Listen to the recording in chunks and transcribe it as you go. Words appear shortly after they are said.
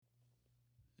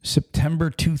September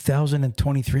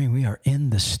 2023. We are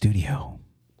in the studio.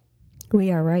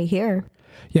 We are right here.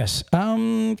 Yes.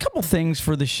 Couple things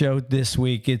for the show this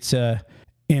week. It's a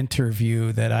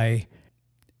interview that I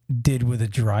did with a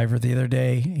driver the other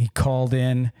day. He called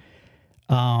in,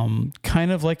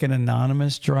 kind of like an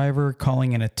anonymous driver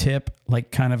calling in a tip,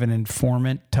 like kind of an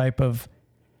informant type of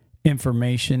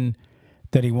information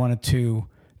that he wanted to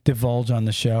divulge on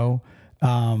the show.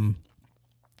 And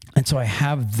so I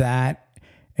have that,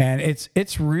 and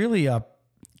it's really a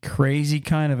crazy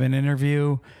kind of an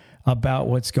interview about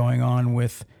what's going on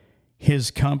with his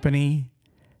company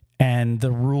and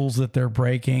the rules that they're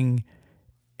breaking.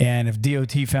 And if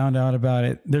DOT found out about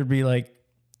it, there'd be like,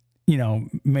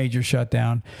 major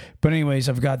shutdown. But anyways,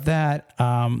 I've got that.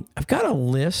 I've got a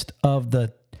list of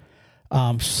the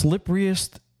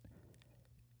slipperiest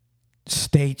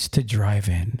states to drive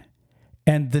in.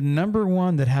 And the number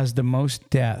one that has the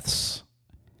most deaths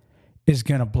is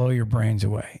going to blow your brains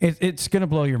away. It's going to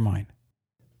blow your mind.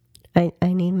 I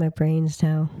need my brains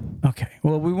now. Okay.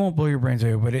 Well, we won't blow your brains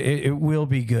away, but it will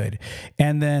be good.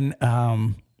 And then a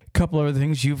couple other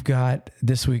things. You've got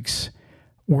this week's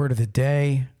word of the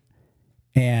day,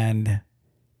 and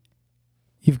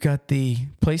you've got the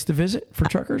place to visit for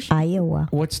truckers. Iowa.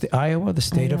 What's the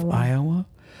state of Iowa?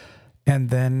 And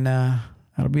then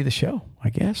that'll be the show,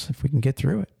 I guess, if we can get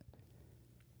through it.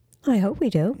 I hope we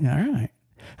do. All right.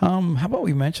 How about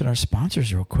we mention our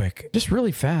sponsors real quick? Just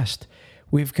really fast.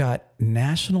 We've got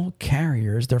National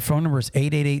Carriers. Their phone number is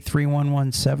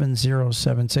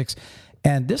 888-311-7076.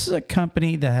 And this is a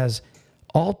company that has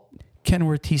all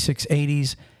Kenworth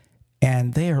T680s,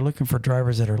 and they are looking for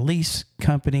drivers that are lease,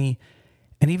 company,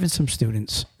 and even some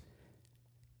students.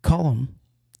 Call them,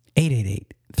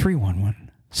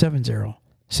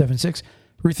 888-311-7076.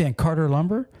 Ruth Ann Carter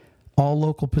Lumber, all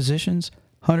local positions,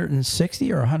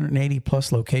 160 or 180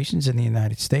 plus locations in the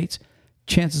United States.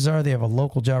 Chances are they have a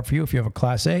local job for you if you have a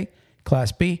Class A,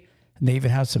 Class B, and they even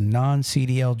have some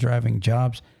non-CDL driving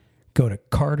jobs. Go to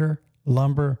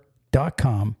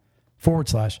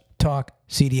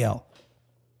carterlumber.com/TalkCDL.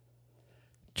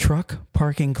 Truck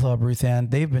Parking Club, Ruth Ann.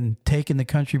 They've been taking the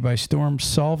country by storm,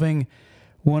 solving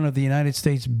one of the United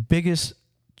States' biggest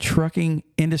trucking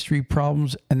industry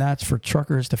problems, and that's for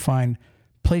truckers to find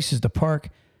places to park.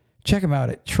 Check them out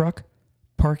at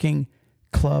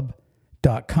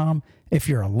truckparkingclub.com. If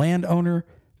you're a landowner,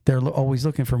 they're always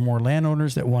looking for more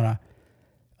landowners that want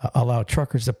to allow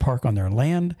truckers to park on their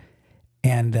land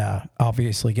and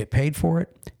obviously get paid for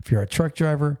it. If you're a truck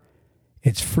driver,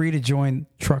 it's free to join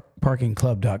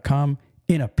truckparkingclub.com.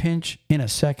 In a pinch, in a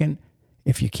second,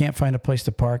 if you can't find a place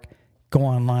to park, go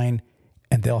online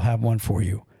and they'll have one for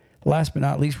you. Last but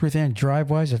not least, Ruth Ann,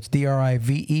 Drivewyze. That's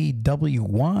DRIVEWYZE,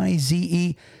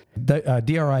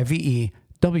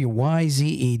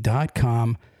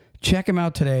 DRIVEWYZE.com. Check them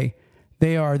out today.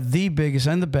 They are the biggest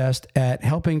and the best at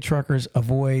helping truckers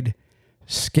avoid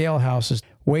scale houses,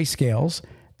 weigh scales.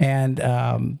 And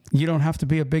you don't have to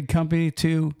be a big company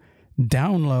to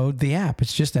download the app.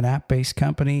 It's just an app-based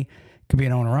company. It could be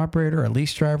an owner-operator, a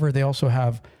lease driver. They also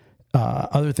have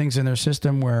other things in their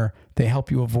system where they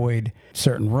help you avoid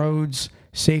certain roads,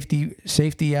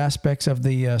 safety aspects of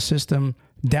the system.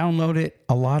 Download it.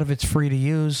 A lot of it's free to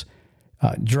use.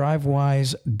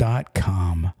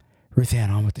 Drivewyze.com. Ruth Ann,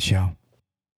 on with the show.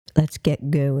 Let's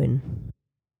get going.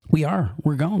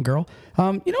 We're going, girl.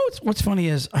 What's funny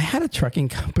is I had a trucking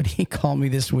company call me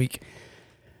this week.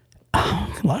 A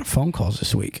lot of phone calls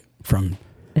this week from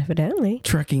Evidently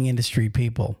trucking industry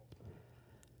people.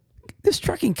 This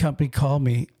trucking company called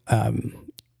me. I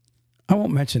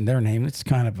won't mention their name. It's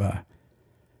kind of a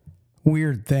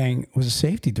weird thing. It was a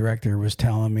safety director was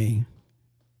telling me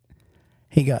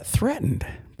he got threatened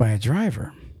by a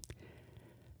driver.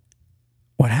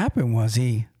 What happened was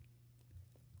he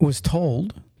was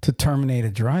told to terminate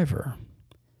a driver.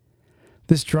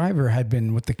 This driver had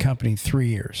been with the company 3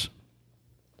 years.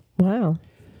 Wow.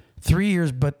 3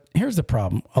 years, but here's the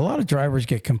problem. A lot of drivers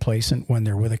get complacent when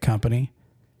they're with a company.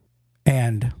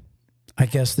 And I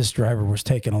guess this driver was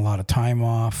taking a lot of time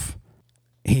off.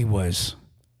 He was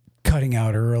cutting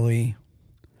out early,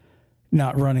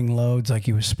 not running loads like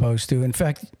he was supposed to. In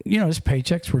fact, his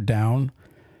paychecks were down,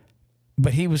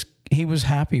 but he was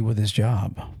happy with his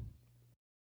job.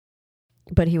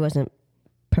 But he wasn't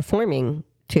performing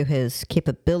to his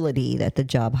capability that the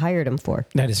job hired him for.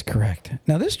 That is correct.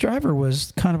 Now, this driver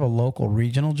was kind of a local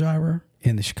regional driver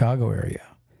in the Chicago area.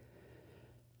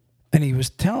 And he was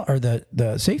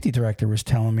the safety director was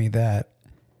telling me that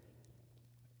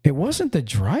it wasn't the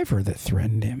driver that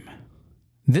threatened him.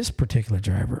 This particular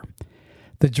driver.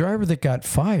 The driver that got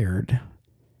fired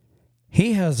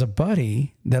he has a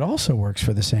buddy that also works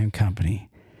for the same company.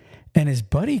 And his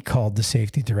buddy called the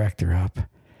safety director up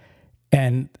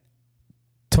and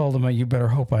told him, you better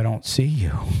hope I don't see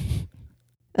you.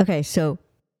 Okay, so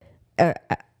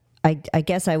I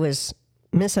guess I was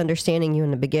misunderstanding you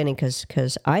in the beginning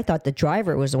because I thought the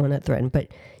driver was the one that threatened, but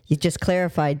you just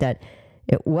clarified that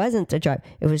it wasn't the driver,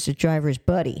 it was the driver's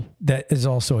buddy. That is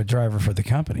also a driver for the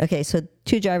company. Okay, so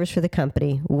 2 drivers for the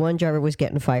company. One driver was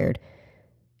getting fired.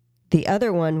 The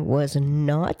other one was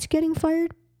not getting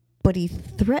fired, but he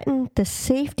threatened the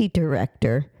safety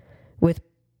director with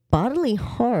bodily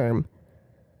harm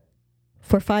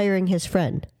for firing his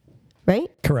friend, right?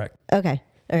 Correct. Okay.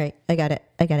 All right. I got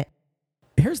it.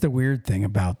 Here's the weird thing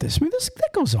about this. I mean,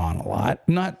 that goes on a lot.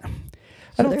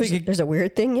 I don't think there's a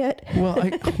weird thing yet. Well, I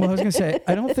was going to say,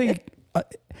 I don't think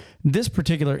this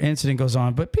particular incident goes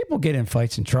on, but people get in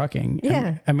fights in trucking.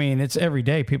 Yeah. I mean, it's every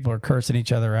day. People are cursing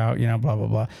each other out, blah, blah,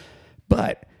 blah.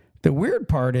 But the weird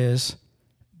part is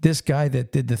this guy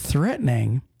that did the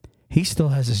threatening, he still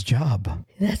has his job.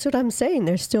 That's what I'm saying.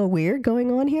 There's still weird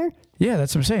going on here. Yeah,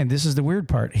 that's what I'm saying. This is the weird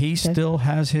part. He still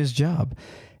has his job.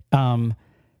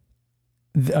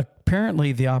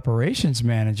 Apparently, the operations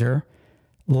manager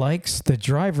likes the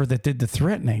driver that did the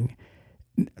threatening,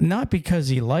 not because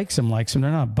he likes him,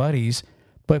 they're not buddies,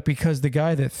 but because the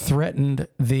guy that threatened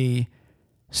the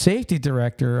safety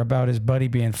director about his buddy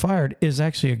being fired is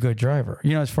actually a good driver.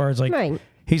 As far as right.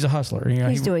 He's a hustler.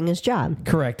 He's doing his job.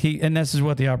 Correct. And this is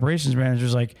what the operations manager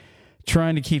is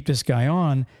trying to keep this guy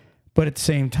on. But at the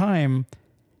same time,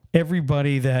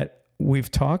 everybody that we've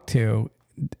talked to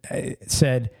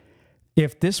said,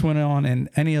 if this went on in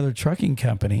any other trucking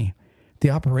company,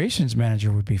 the operations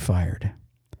manager would be fired.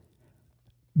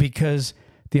 Because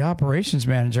the operations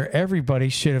manager, everybody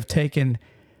should have taken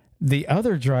the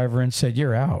other driver and said,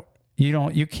 you're out.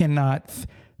 You cannot.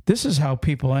 This is how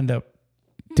people end up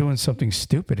doing something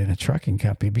stupid in a trucking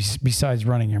company besides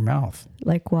running your mouth.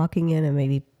 Like walking in and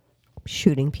maybe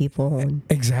shooting people and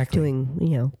exactly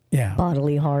doing,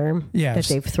 bodily harm that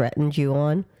they've threatened you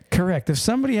on. Correct. If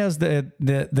somebody has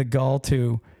the gall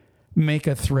to make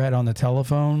a threat on the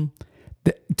telephone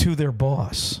to their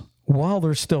boss while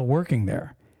they're still working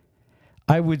there,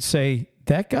 I would say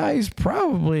that guy's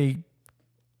probably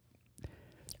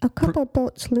a couple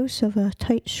bolts loose of a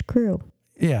tight screw.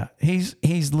 Yeah,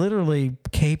 he's literally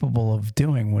capable of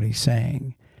doing what he's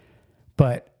saying.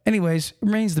 But anyways,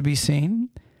 remains to be seen.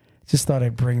 Just thought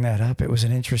I'd bring that up. It was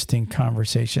an interesting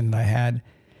conversation that I had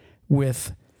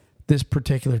with this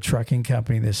particular trucking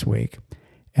company this week.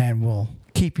 And we'll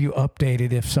keep you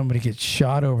updated if somebody gets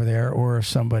shot over there or if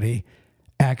somebody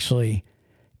actually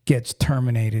gets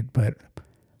terminated. But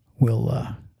we'll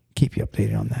keep you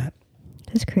updated on that.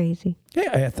 That's crazy.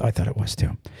 Yeah, I thought it was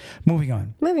too. Moving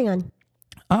on.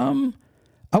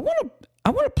 I want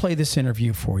to play this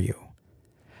interview for you.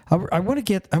 I want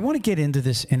to get into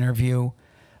this interview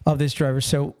of this driver.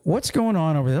 So what's going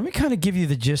on over there? Let me kind of give you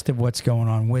the gist of what's going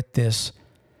on with this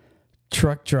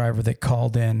truck driver that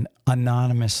called in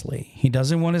anonymously. He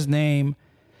doesn't want his name.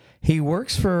 He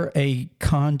works for a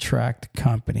contract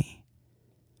company.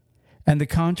 And the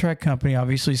contract company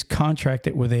obviously is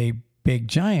contracted with a big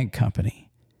giant company.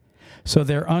 So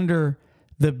they're under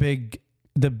the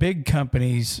big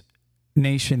company's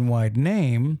nationwide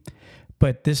name,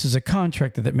 but this is a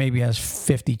contractor that maybe has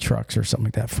 50 trucks or something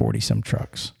like that, 40 some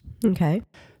trucks. Okay.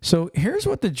 So here's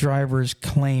what the driver's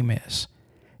claim is.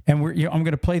 And I'm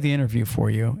going to play the interview for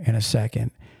you in a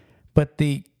second. But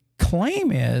the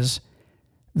claim is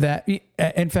that,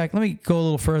 in fact, let me go a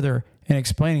little further in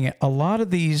explaining it. A lot of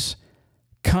these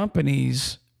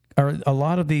companies, or a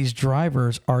lot of these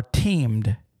drivers are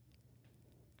teamed.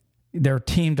 They're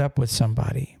teamed up with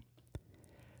somebody.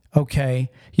 Okay.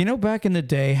 Back in the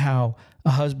day, how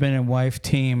a husband and wife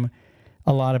team,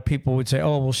 a lot of people would say,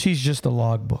 oh, well, she's just a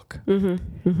logbook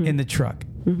in the truck.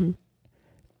 Mm-hmm.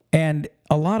 And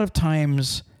a lot of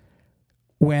times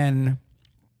when,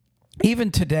 even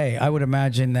today, I would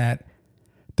imagine that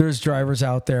there's drivers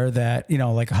out there that,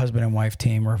 like a husband and wife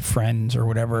team or friends or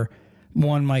whatever,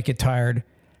 one might get tired.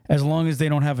 As long as they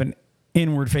don't have an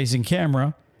inward-facing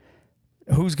camera,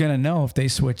 who's going to know if they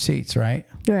switch seats, right?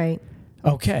 Right.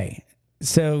 Okay.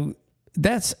 So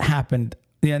that's happened.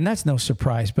 Yeah, and that's no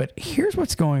surprise. But here's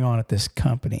what's going on at this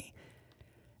company.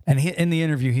 And in the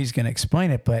interview, he's going to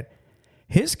explain it. But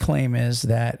his claim is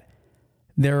that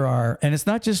there are, and it's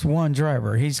not just one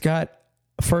driver. He's got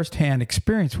firsthand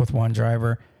experience with one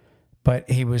driver, but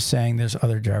he was saying there's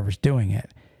other drivers doing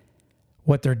it.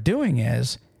 What they're doing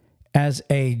is, as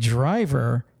a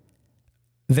driver,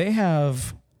 they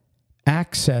have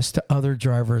access to other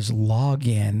drivers'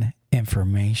 login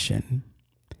information.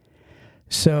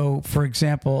 So, for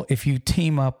example, if you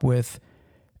team up with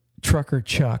Trucker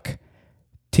Chuck,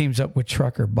 teams up with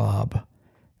Trucker Bob,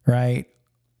 right?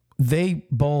 They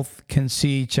both can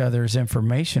see each other's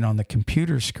information on the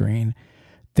computer screen,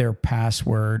 their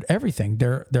password, everything,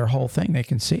 their whole thing. They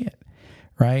can see it,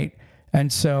 right?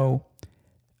 And so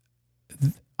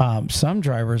some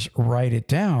drivers write it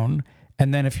down,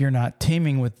 and then if you're not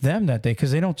teaming with them that day,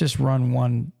 because they don't just run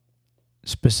one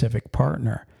specific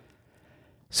partner.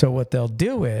 So what they'll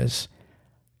do is,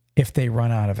 if they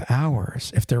run out of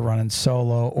hours, if they're running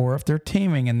solo, or if they're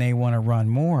teaming and they want to run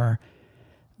more,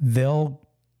 they'll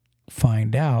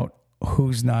find out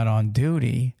who's not on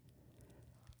duty,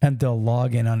 and they'll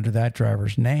log in under that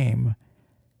driver's name,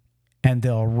 and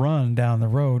they'll run down the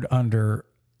road under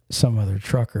some other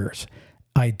trucker's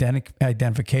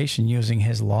identification using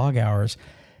his log hours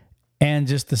and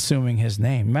just assuming his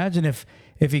name. Imagine if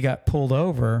he got pulled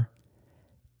over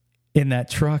in that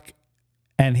truck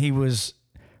and he was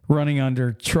running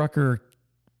under Trucker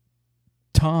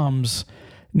Tom's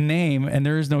name, and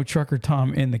there is no Trucker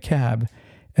Tom in the cab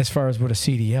as far as what a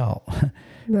CDL.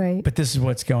 Right. But this is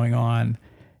what's going on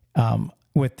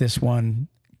with this one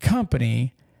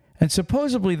company, and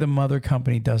supposedly the mother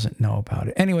company doesn't know about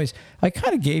it. Anyways, I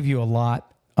kind of gave you a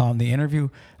lot on the interview.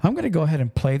 I'm going to go ahead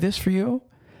and play this for you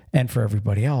and for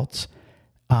everybody else,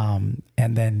 and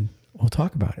then we'll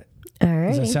talk about it. All right.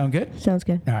 Does that sound good? Sounds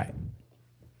good. All right.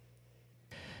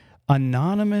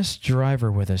 Anonymous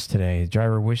driver with us today. The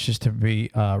driver wishes to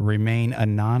remain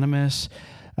anonymous,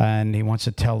 and he wants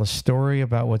to tell a story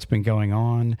about what's been going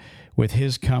on with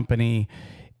his company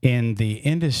in the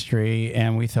industry,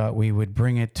 and we thought we would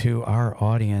bring it to our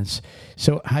audience.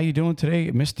 So how you doing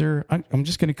today, Mr.? I'm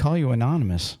just going to call you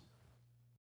Anonymous.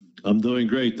 I'm doing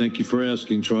great. Thank you for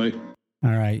asking, Troy.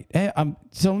 All right. Hey,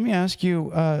 so let me ask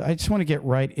you, I just want to get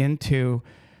right into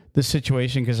the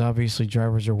situation, because obviously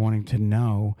drivers are wanting to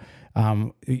know.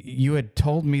 You had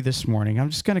told me this morning, I'm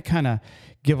just going to kind of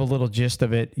give a little gist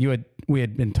of it. We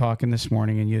had been talking this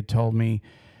morning, and you had told me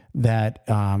that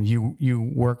you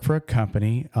work for a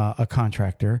company, a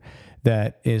contractor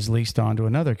that is leased onto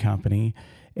another company,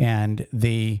 and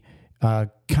the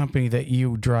company that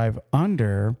you drive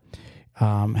under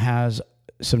has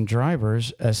some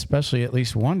drivers, especially at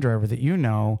least one driver that you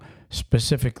know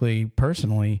specifically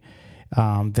personally,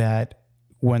 that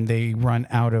when they run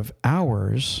out of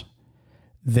hours,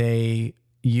 they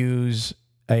use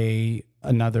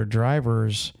another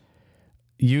driver's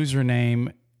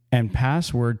username and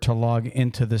password to log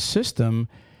into the system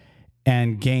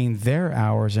and gain their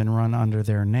hours and run under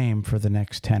their name for the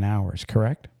next 10 hours,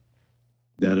 correct?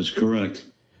 That is correct.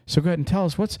 So go ahead and tell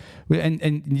us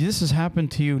and this has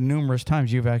happened to you numerous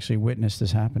times. You've actually witnessed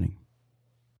this happening.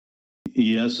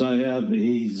 Yes, I have.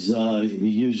 He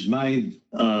used my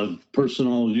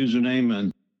personal username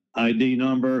and ID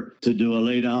number to do a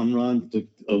lay-down run to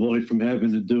avoid from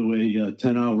having to do a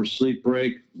 10-hour sleep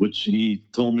break, which he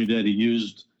told me that he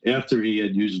used after he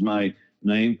had used my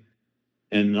name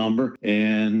and number.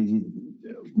 And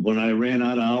when I ran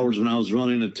out of hours when I was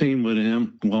running a team with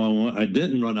him, well, I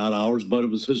didn't run out of hours, but it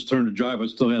was his turn to drive. I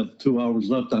still have 2 hours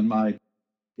left on my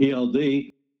ELD.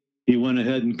 He went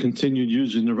ahead and continued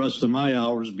using the rest of my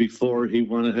hours before he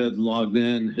went ahead and logged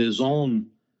in his own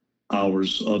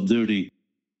hours of duty.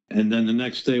 And then the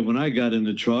next day when I got in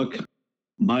the truck,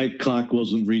 my clock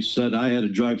wasn't reset. I had to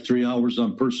drive 3 hours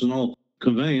on personal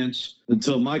conveyance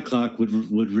until my clock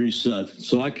would reset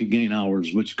so I could gain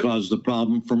hours, which caused the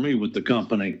problem for me with the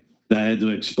company that I had to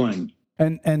explain.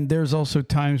 And there's also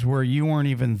times where you weren't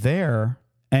even there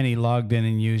and he logged in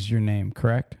and used your name,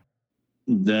 correct?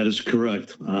 That is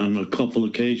correct. On a couple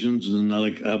occasions, and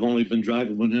I've only been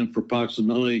driving with him for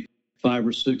approximately 5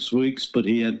 or 6 weeks, but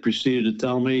he had proceeded to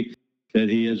tell me that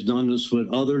he has done this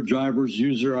with other drivers'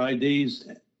 user IDs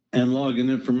and login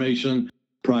information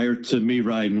prior to me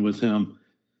riding with him,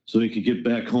 so he could get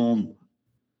back home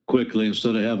quickly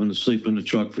instead of having to sleep in the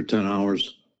truck for 10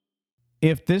 hours.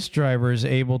 If this driver is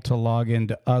able to log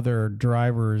into other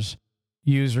drivers'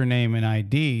 username and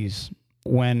IDs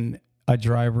when a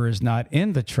driver is not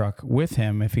in the truck with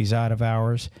him, if he's out of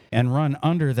hours, and run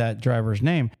under that driver's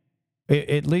name,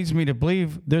 it leads me to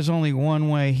believe there's only one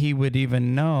way he would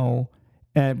even know,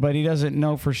 but he doesn't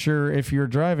know for sure if you're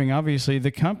driving. Obviously,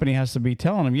 the company has to be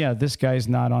telling him, yeah, this guy's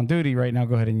not on duty right now.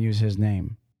 Go ahead and use his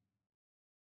name.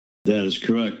 That is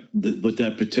correct. With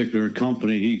that particular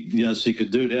company, he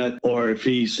could do that. Or if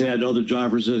he's had other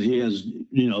drivers that he has,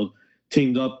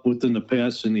 teamed up with in the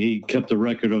past, and he kept a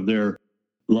record of their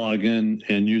login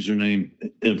and username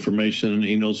information, and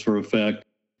he knows for a fact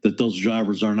that those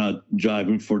drivers are not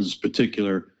driving for this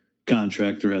particular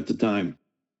contractor at the time.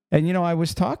 And, I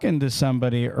was talking to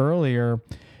somebody earlier,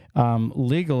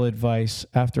 legal advice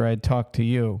after I'd talked to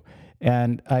you.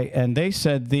 And they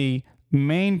said the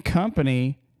main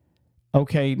company,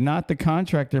 okay, not the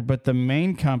contractor, but the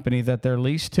main company that they're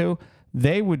leased to,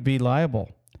 they would be liable.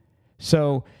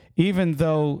 So even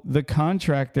though the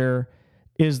contractor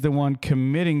is the one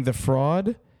committing the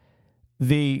fraud,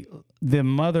 the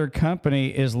mother company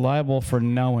is liable for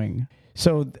knowing.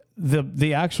 So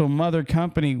the actual mother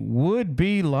company would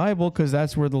be liable because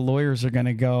that's where the lawyers are going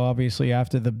to go, obviously,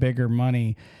 after the bigger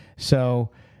money. So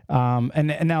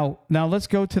and now let's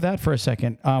go to that for a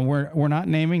second. We're not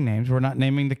naming names. We're not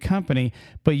naming the company,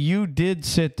 but you did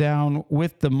sit down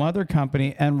with the mother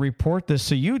company and report this.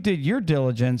 So you did your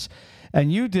diligence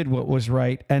and you did what was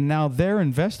right. And now they're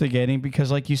investigating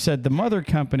because, like you said, the mother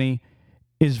company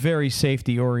is very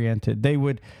safety oriented.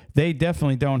 They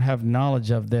definitely don't have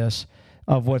knowledge of this,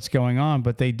 of what's going on,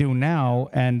 but they do now,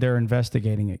 and they're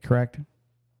investigating it, correct?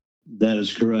 That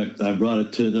is correct. I brought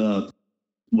it to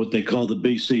what they call the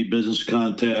BC business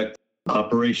contact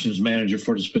operations manager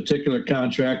for this particular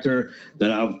contractor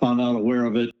that I found out aware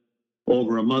of it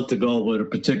over a month ago with a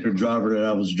particular driver that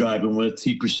I was driving with.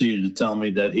 He proceeded to tell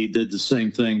me that he did the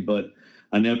same thing, but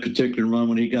on that particular run,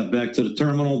 when he got back to the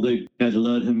terminal, they had to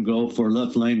let him go for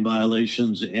left lane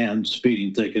violations and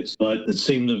speeding tickets. But it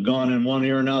seemed to have gone in one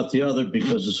ear and out the other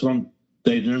because this one,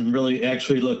 they didn't really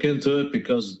actually look into it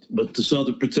because with this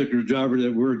other particular driver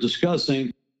that we're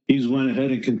discussing, he's went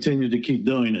ahead and continued to keep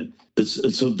doing it.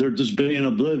 So they're just being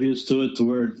oblivious to it to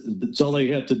where it's all they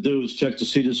have to do is check to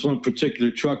see this one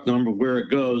particular truck number, where it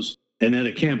goes. And then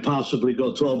it can't possibly go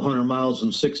 1,200 miles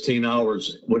in 16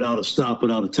 hours without a stop,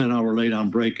 without a 10-hour lay-down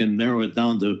break, and narrow it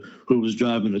down to who was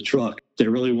driving the truck. If they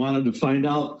really wanted to find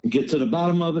out and get to the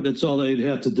bottom of it, that's all they'd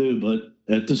have to do.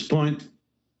 But at this point,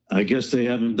 I guess they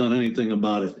haven't done anything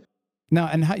about it. Now,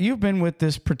 and you've been with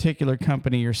this particular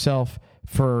company yourself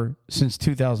since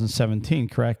 2017,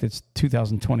 correct? It's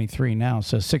 2023 now,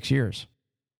 so 6 years.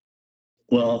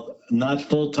 Well, not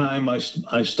full time. I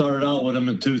started out with them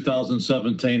in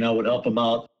 2017. I would help them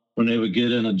out when they would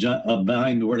get in a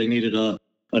bind where they needed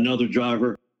another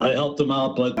driver. I helped them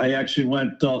out, but I actually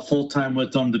went full time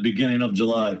with them the beginning of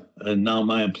July, and now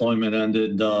my employment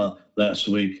ended last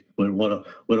week with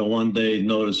a 1 day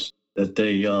notice that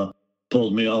they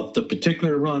pulled me off the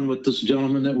particular run with this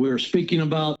gentleman that we were speaking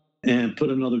about and put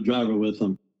another driver with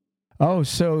him. Oh,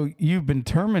 so you've been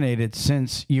terminated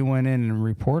since you went in and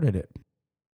reported it.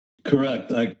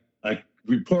 Correct. I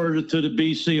reported it to the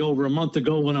BC over a month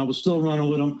ago when I was still running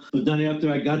with them. But then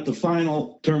after I got the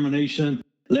final termination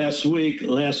last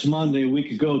Monday, a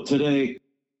week ago today,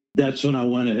 that's when I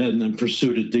went ahead and then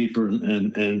pursued it deeper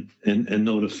and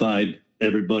notified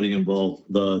everybody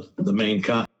involved, the main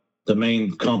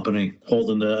company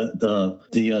holding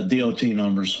the DOT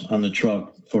numbers on the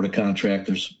truck for the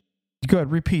contractors. Good.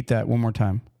 Repeat that one more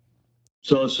time.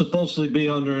 So it's supposed to be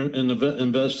under an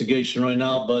investigation right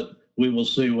now, but we will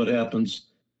see what happens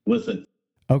with it.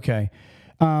 Okay.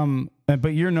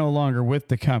 But you're no longer with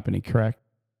the company, correct?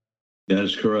 That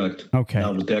is correct. Okay.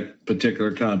 Not with that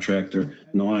particular contractor.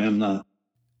 No, I am not.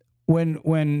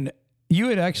 When you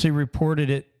had actually reported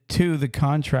it to the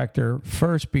contractor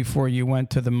first before you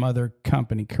went to the mother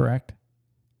company, correct?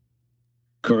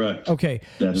 Correct. Okay.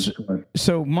 That is correct.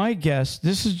 So my guess,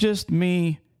 this is just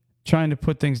me trying to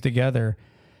put things together.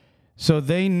 So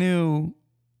they knew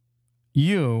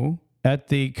you at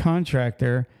the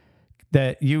contractor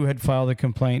that you had filed a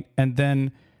complaint. And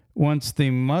then once the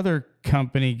mother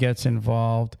company gets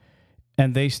involved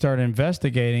and they start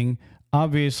investigating,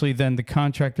 obviously then the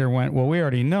contractor went, well, we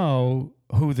already know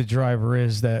who the driver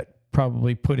is that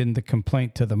probably put in the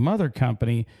complaint to the mother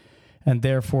company. And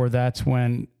therefore that's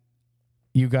when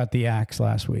you got the axe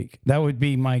last week. That would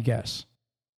be my guess.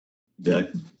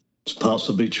 That's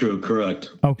possibly true.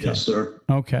 Correct. Okay. Yes, sir.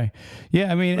 Okay.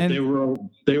 Yeah, I mean, and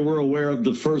they were aware of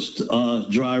the first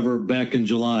driver back in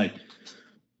July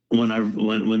when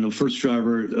the first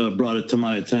driver brought it to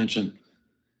my attention,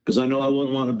 because I know I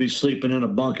wouldn't want to be sleeping in a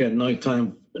bunk at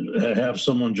nighttime, have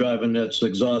someone driving that's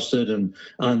exhausted and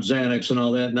on Xanax and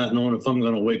all that, not knowing if I'm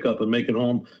going to wake up and make it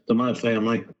home to my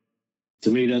family.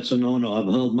 To me, that's a no-no. I've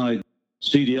held my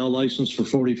CDL license for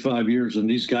 45 years, and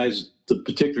these guys, the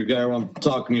particular guy I'm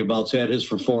talking about's had his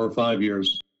for 4 or 5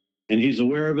 years. And he's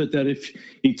aware of it, that if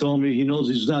he told me he knows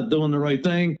he's not doing the right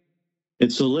thing,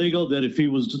 it's illegal, that if he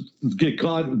was to get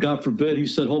caught, God forbid, he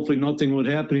said hopefully nothing would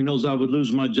happen. He knows I would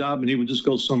lose my job and he would just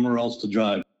go somewhere else to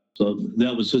drive. So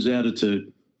that was his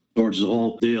attitude towards the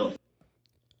whole deal.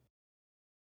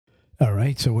 All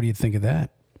right. So what do you think of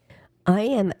that? I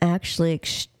am actually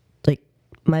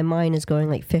my mind is going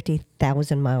like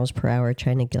 50,000 miles per hour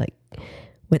trying to get like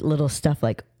with little stuff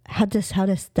like how does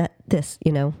this,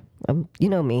 you know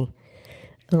me.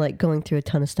 I'm like going through a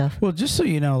ton of stuff. Well, just so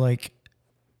you know, like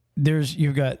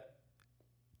you've got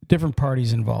different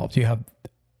parties involved. You have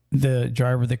the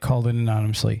driver that called in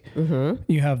anonymously. Mm-hmm.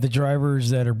 You have the drivers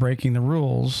that are breaking the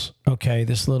rules. Okay,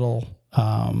 this little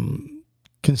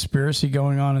conspiracy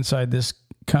going on inside this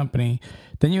company.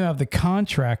 Then you have the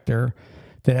contractor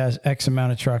that has X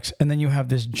amount of trucks. And then you have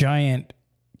this giant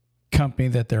company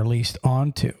that they're leased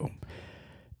onto.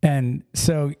 And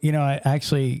so,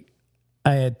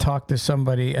 I had talked to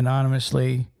somebody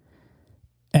anonymously,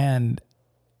 and,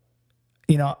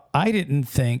 I didn't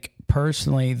think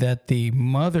personally that the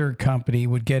mother company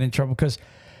would get in trouble because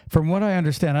from what I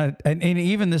understand, and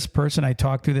even this person I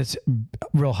talked to that's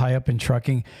real high up in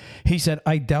trucking, he said,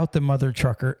 I doubt the mother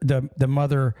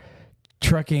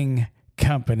trucking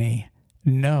company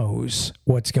knows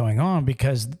what's going on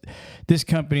because this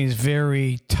company is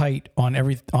very tight on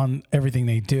everything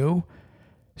they do.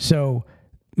 So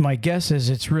my guess is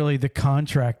it's really the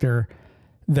contractor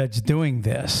that's doing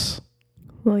this.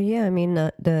 Well, yeah, I mean,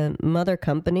 the mother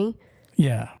company,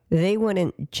 yeah, they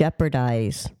wouldn't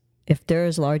jeopardize if they're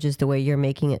as large as the way you're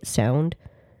making it sound.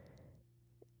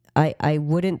 I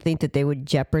wouldn't think that they would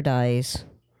jeopardize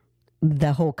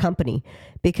the whole company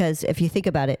because if you think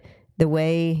about it, the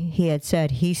way he had said,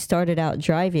 he started out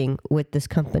driving with this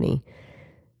company,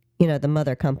 the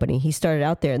mother company. He started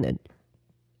out there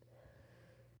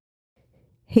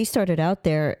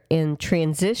and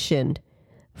transitioned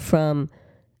from,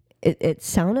 it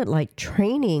sounded like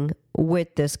training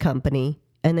with this company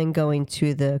and then going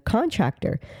to the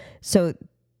contractor. So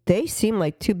they seem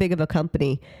like too big of a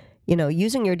company.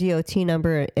 Using your DOT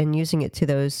number and using it to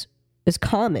those is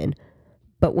common.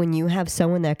 But when you have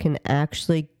someone that can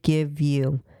actually give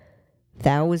you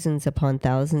thousands upon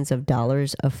thousands of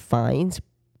dollars of fines,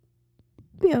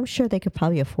 I'm sure they could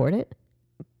probably afford it.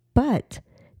 But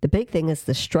the big thing is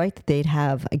the strike that they'd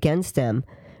have against them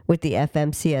with the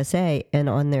FMCSA and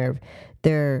on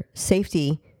their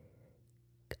safety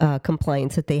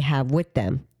compliance that they have with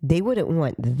them. They wouldn't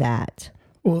want that.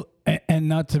 Well, and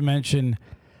not to mention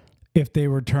if they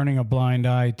were turning a blind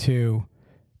eye to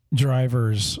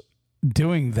drivers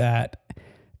doing that,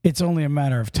 it's only a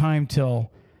matter of time till,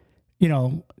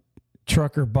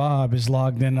 Trucker Bob is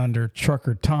logged in under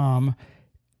Trucker Tom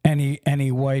and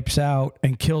he wipes out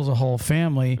and kills a whole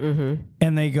family. Mm-hmm.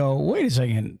 And they go, wait a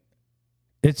second,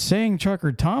 it's saying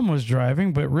Trucker Tom was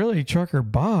driving, but really Trucker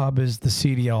Bob is the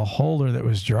CDL holder that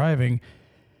was driving.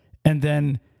 And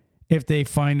then if they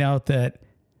find out that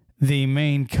the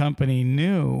main company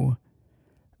knew,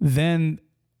 then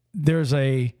there's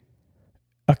a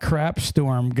crap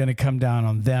storm going to come down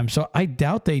on them. So I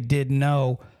doubt they did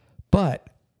know, but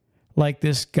like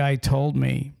this guy told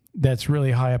me that's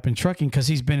really high up in trucking because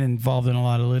he's been involved in a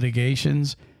lot of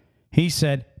litigations. He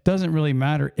said, doesn't really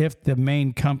matter if the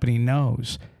main company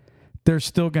knows. They're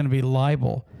still going to be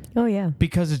liable. Oh, yeah.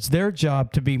 Because it's their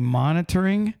job to be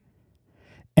monitoring.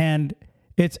 And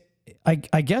I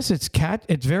guess it's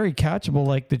very catchable,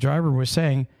 like the driver was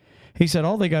saying. He said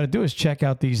all they got to do is check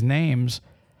out these names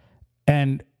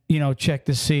and, check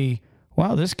to see,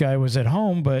 wow, this guy was at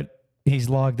home, but he's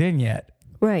logged in yet.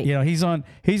 Right. He's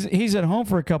at home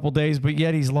for a couple of days, but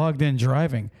yet he's logged in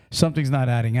driving. Something's not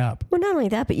adding up. Well, not only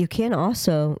that, but you can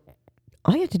also,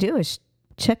 all you have to do is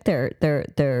check their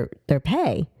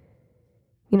pay.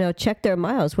 Check their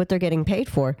miles, what they're getting paid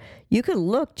for. You could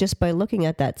look just by looking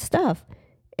at that stuff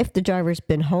if the driver's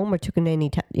been home or taken any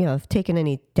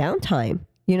downtime.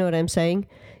 You know what I'm saying?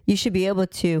 You should be able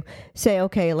to say,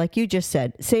 okay, like you just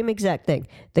said, same exact thing.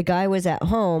 The guy was at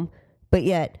home, but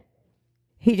yet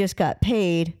he just got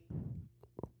paid,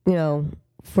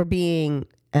 for being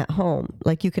at home.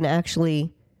 Like you can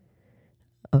actually,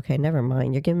 okay, never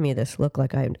mind. You're giving me this look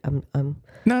like I'm.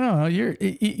 No.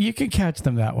 You can catch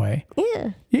them that way. Yeah.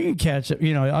 You can catch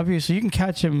it. Obviously you can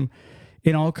catch them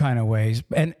in all kind of ways.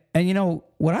 And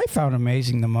what I found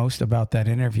amazing the most about that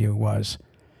interview was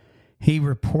he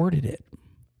reported it.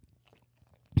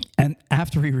 And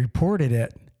after he reported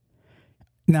it,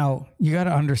 now you got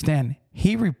to understand,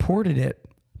 he reported it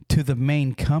to the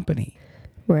main company.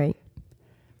 Right.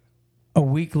 A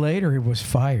week later, he was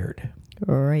fired.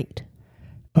 Right.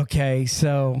 Okay,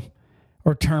 so,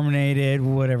 or terminated,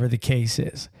 whatever the case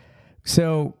is.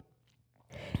 So.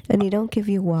 And he don't give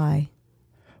you why.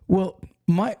 Well,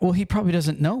 he probably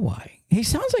doesn't know why. He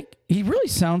really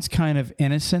sounds kind of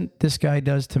innocent, this guy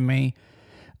does to me.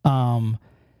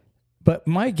 But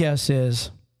my guess is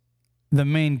the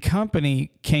main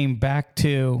company came back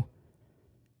to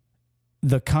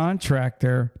the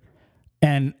contractor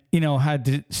and, had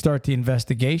to start the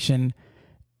investigation,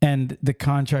 and the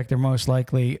contractor, most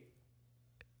likely,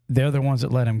 they're the ones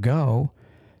that let him go.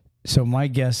 So my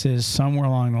guess is somewhere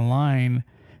along the line,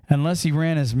 unless he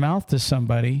ran his mouth to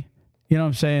somebody, you know what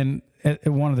I'm saying, at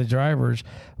one of the drivers,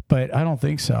 but I don't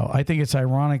think so. I think it's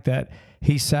ironic that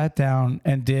he sat down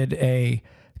and did a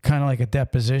kind of like a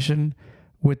deposition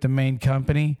with the main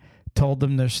company, told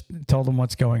them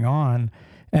what's going on,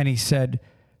 and he said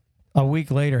a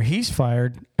week later he's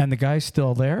fired and the guy's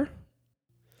still there.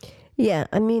 Yeah,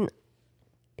 I mean,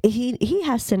 he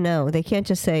has to know. They can't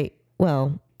just say,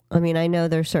 well, I mean, I know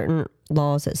there's certain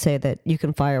laws that say that you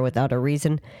can fire without a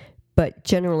reason, but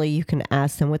generally you can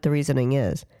ask them what the reasoning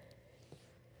is.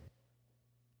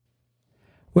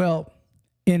 Well,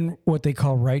 in what they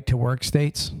call right to work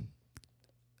states,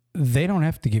 they don't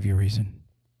have to give you a reason.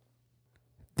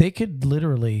 They could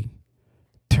literally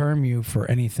term you for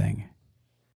anything.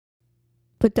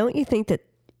 But don't you think that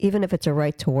even if it's a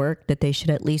right to work, that they should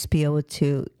at least be able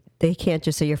to, they can't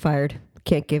just say you're fired.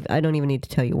 I don't even need to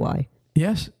tell you why.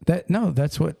 Yes,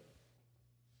 that's what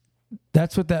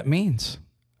that means.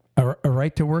 A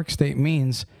right to work state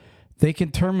means they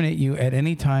can terminate you at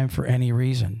any time for any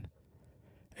reason.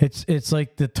 It's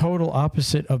like the total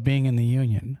opposite of being in the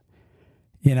union.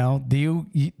 They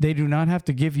do not have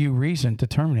to give you reason to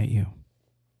terminate you.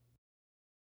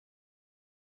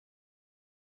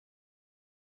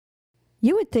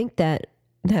 You would think that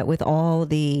with all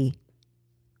the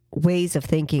ways of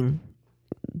thinking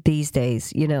these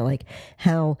days, like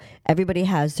how everybody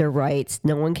has their rights,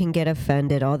 no one can get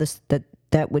offended, all this,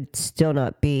 that would still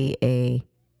not be a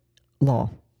law.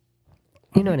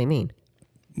 You know what I mean?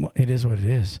 Well, it is what it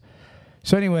is.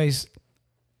 So anyways,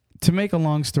 to make a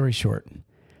long story short,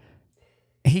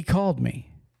 he called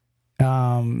me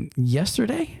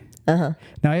yesterday. Uh-huh.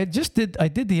 Now I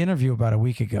did the interview about a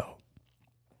week ago.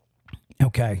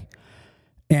 Okay.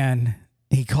 And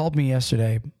he called me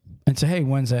yesterday and said, hey,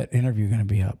 when's that interview going to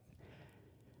be up?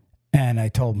 And I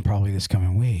told him probably this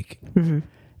coming week. Mm-hmm.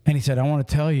 And he said, I want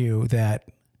to tell you that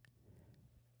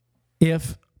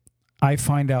if I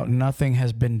find out nothing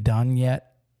has been done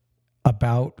yet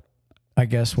about, I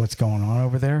guess, what's going on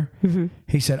over there, mm-hmm.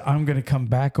 he said, I'm going to come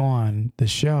back on the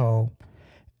show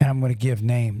and I'm going to give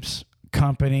names,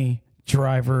 company,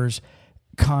 drivers,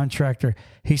 contractor.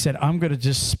 He said, I'm going to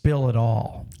just spill it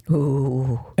all.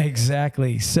 Ooh.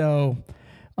 Exactly. So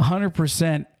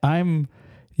 100%, I'm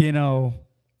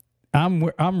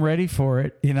ready for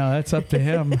it. That's up to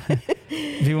him.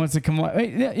 If he wants to come on.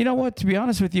 You know what? To be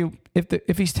honest with you,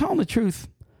 if he's telling the truth,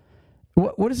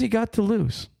 what has he got to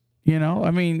lose?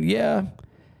 I mean, yeah,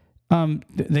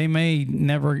 they may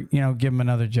never, give him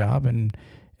another job and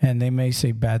they may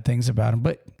say bad things about him,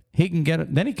 but he can get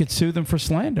it. Then he could sue them for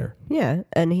slander. Yeah.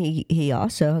 And he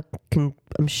also can,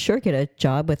 I'm sure, get a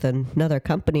job with another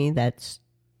company that's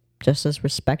just as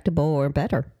respectable or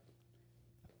better.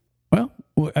 Well,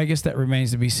 I guess that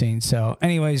remains to be seen. So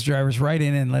anyways, drivers, write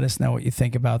in and let us know what you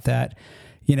think about that.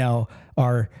 Be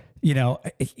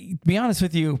honest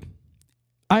with you,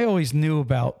 I always knew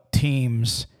about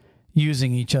teams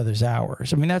using each other's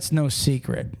hours. I mean, that's no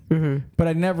secret. Mm-hmm. But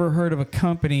I never heard of a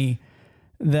company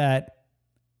that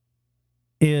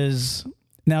is,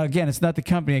 now again, it's not the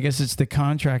company. I guess it's the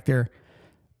contractor.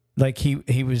 Like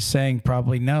he was saying,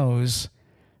 probably knows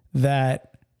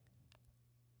that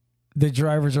the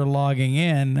drivers are logging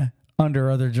in under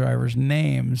other drivers'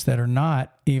 names that are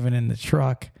not even in the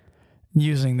truck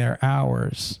using their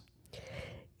hours.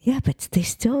 Yeah, but they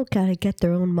still got to get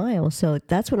their own miles. So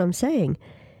that's what I'm saying.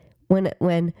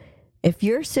 If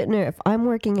you're sitting there, if I'm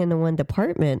working in the one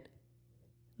department,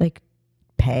 like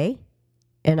pay,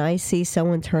 and I see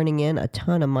someone turning in a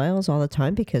ton of miles all the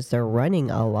time because they're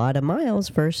running a lot of miles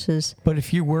versus... But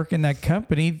if you work in that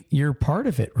company, you're part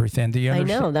of it, Ruth Ann. Do you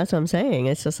understand? I know, that's what I'm saying.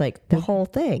 It's just like the whole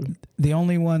thing. The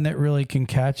only one that really can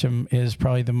catch them is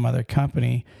probably the mother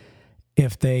company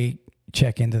if they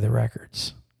check into the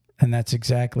records. And that's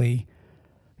exactly,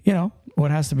 what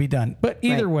has to be done. But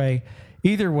either way,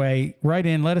 write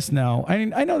in, let us know. I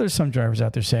mean, I know there's some drivers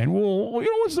out there saying, well,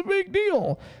 what's the big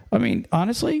deal? I mean,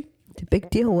 honestly... The big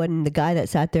deal when the guy that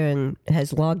sat there and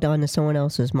has logged on to someone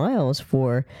else's miles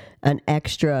for an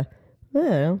extra,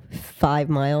 5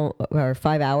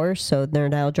 hours. So they're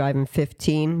now driving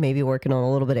 15, maybe working on a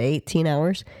little bit of 18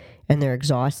 hours, and they're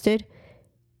exhausted.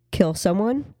 Kill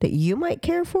someone that you might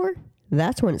care for.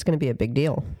 That's when it's going to be a big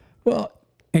deal. Well,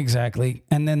 exactly.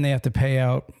 And then they have to pay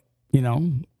out,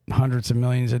 hundreds of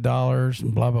millions of dollars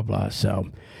and blah, blah, blah.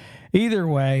 So either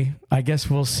way, I guess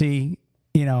we'll see,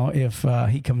 if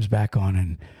he comes back on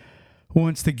and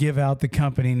wants to give out the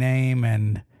company name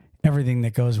and everything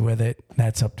that goes with it,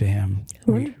 that's up to him.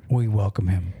 We welcome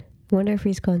him. Wonder if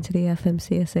he's gone to the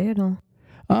FMCSA at all.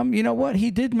 You know what?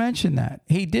 He did mention that.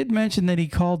 He did mention that he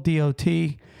called DOT,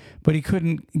 but he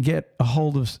couldn't get a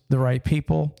hold of the right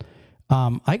people.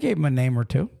 I gave him a name or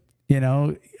two.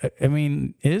 I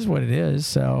mean, it is what it is.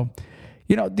 So,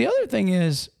 the other thing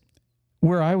is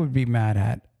where I would be mad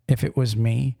at if it was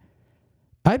me.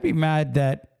 I'd be mad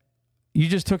that you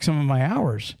just took some of my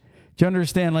hours. Do you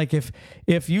understand? Like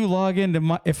if you log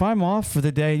into if I'm off for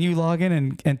the day and you log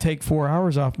in and take 4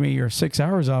 hours off me or 6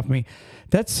 hours off me,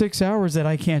 that's 6 hours that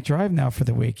I can't drive now for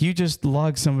the week. You just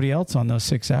log somebody else on those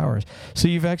 6 hours. So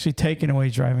you've actually taken away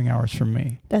driving hours from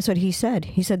me. That's what he said.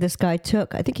 He said this guy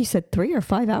took, I think he said 3 or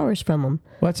 5 hours from him.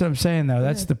 Well, that's what I'm saying, though.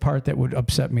 That's the part that would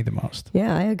upset me the most.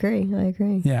 Yeah, I agree.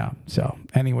 Yeah. So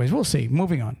anyways, we'll see.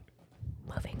 Moving on.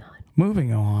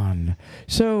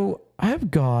 So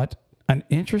I've got an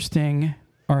interesting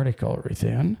article,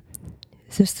 Ruthann.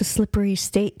 Is this the slippery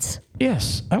states?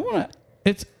 Yes. I want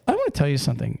to tell you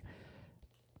something.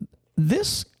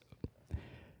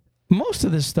 Most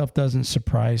of this stuff doesn't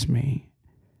surprise me.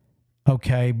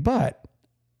 Okay. But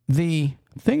the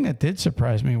thing that did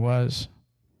surprise me was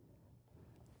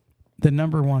the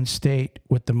number one state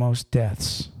with the most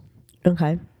deaths.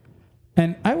 Okay.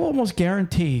 And I will almost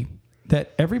guarantee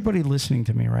that everybody listening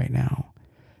to me right now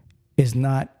has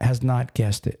not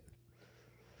guessed it.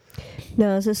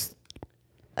 Now, is this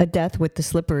a death with the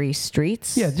slippery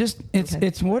streets? Yeah,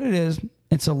 it's what it is.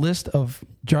 It's a list of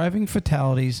driving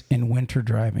fatalities in winter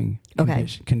driving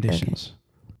conditions.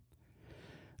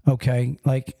 Okay,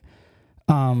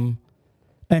 and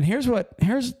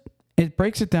it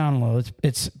breaks it down a little.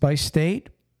 It's by state,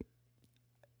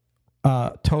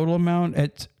 total amount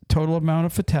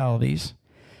of fatalities,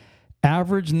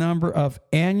 average number of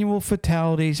annual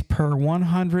fatalities per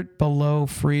 100 below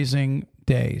freezing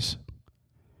days.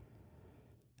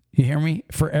 You hear me?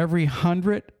 For every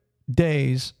 100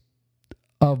 days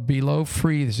of below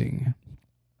freezing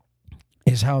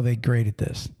is how they graded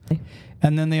this.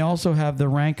 And then they also have the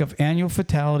rank of annual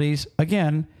fatalities,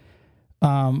 again,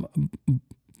 for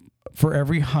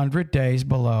every 100 days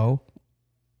below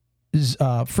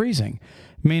freezing,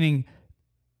 meaning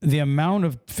the amount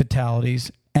of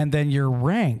fatalities, and then you're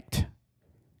ranked.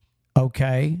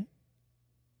 Okay?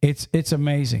 It's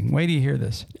amazing. Wait till you hear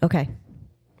this. Okay.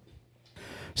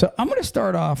 So I'm going to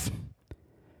start off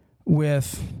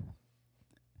with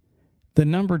the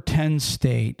number 10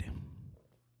 state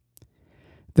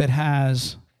that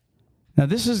has, now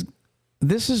this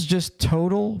is just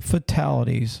total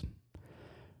fatalities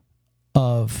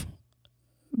of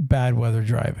bad weather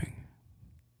driving.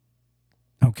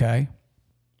 Okay?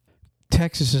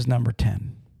 Texas is number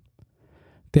 10.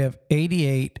 They have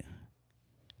 88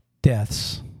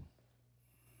 deaths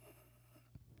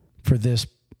for this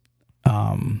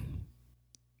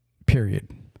period.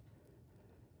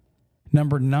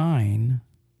 Number 9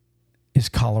 is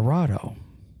Colorado.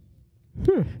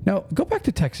 Now, go back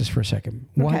to Texas for a second.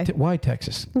 Why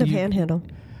Texas? The Panhandle.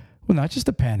 Well, not just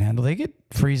the Panhandle. They get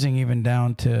freezing even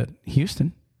down to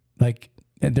Houston. Like,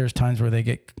 there's times where they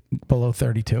get below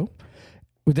 32.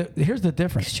 Here's the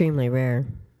difference. Extremely rare,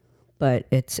 but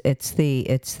it's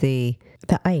the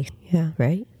ice. Yeah,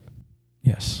 right.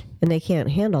 Yes. And they can't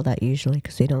handle that usually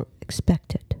because they don't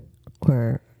expect it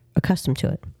or accustomed to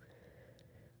it.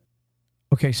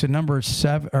 Okay, so number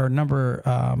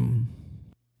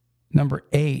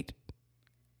 8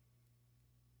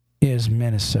 is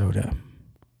Minnesota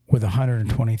with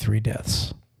 123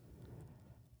 deaths.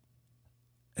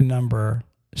 And number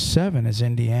 7 is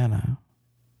Indiana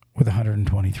with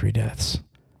 123 deaths.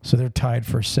 So they're tied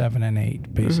for 7 and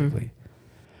 8, basically.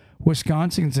 Mm-hmm.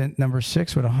 Wisconsin's at number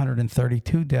 6 with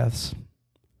 132 deaths.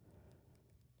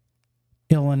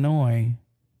 Illinois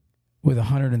with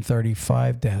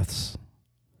 135 deaths.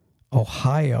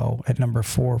 Ohio at number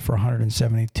 4 for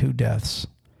 172 deaths.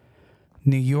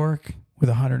 New York with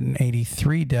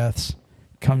 183 deaths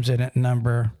comes in at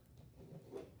number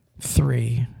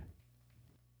 3.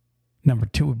 Number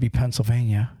 2 would be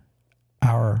Pennsylvania,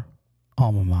 our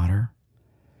alma mater,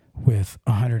 with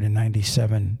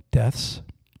 197 deaths.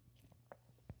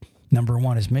 Number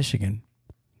 1 is Michigan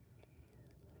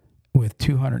with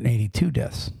 282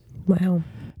 deaths. Wow.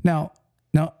 Now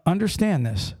understand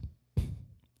this.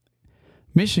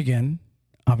 Michigan,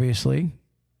 obviously,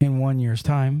 in 1 year's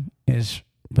time, is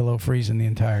below freezing the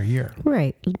entire year.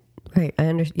 Right. I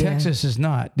understand. Texas is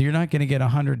not. You're not going to get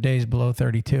 100 days below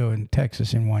 32 in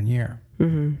Texas in 1 year.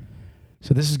 Mm-hmm.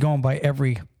 So this is going by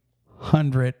every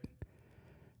 100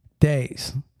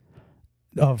 days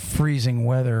of freezing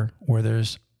weather where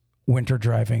there's winter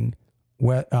driving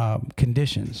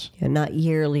conditions. Yeah, not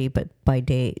yearly, but by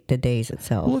the days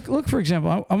itself. Look. For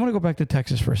example, I want to go back to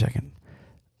Texas for a second.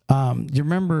 Do you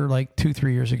remember like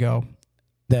 2-3 years ago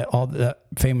that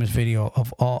famous video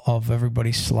of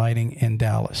everybody sliding in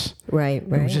Dallas? Right. It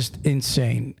was just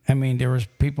insane. I mean, there was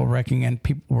people wrecking and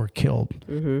people were killed.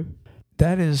 Mm-hmm.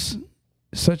 That is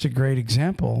such a great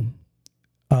example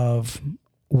of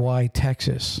why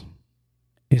Texas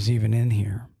is even in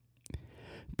here.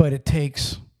 But it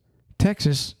takes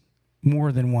Texas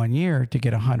more than 1 year to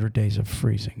get 100 days of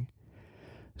freezing.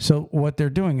 So what they're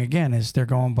doing, again, is they're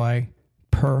going by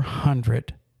per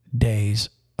 100 days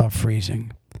of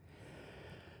freezing.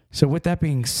 So with that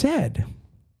being said,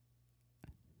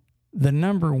 the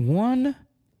number one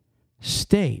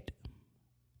state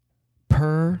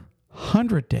per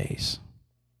 100 days,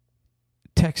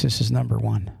 Texas is number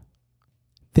one.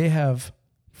 They have,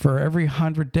 for every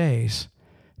 100 days,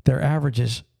 their average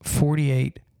is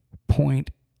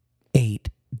 48.8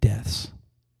 deaths.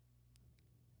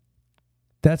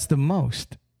 That's the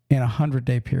most in a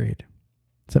 100-day period.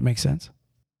 Does that make sense?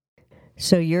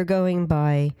 So you're going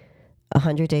by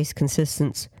 100 days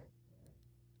consistence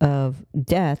of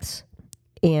deaths,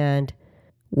 and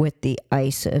with the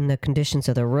ice and the conditions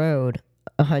of the road,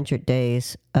 100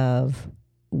 days of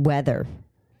weather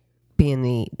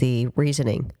being the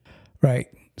reasoning. Right.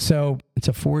 So it's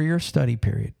a 4-year study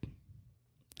period.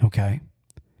 Okay.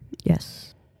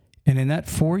 Yes. And in that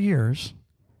 4 years,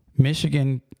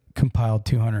 Michigan compiled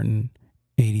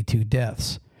 282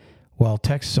 deaths, while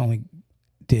Texas only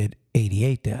did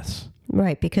 88 deaths.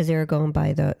 Right, because they were going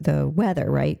by the weather,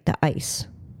 right? The ice.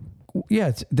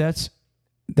 Yeah, that's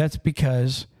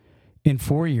because in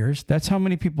 4 years, that's how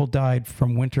many people died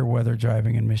from winter weather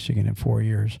driving in Michigan in 4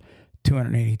 years,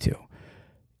 282.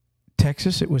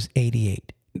 Texas, it was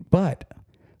 88. But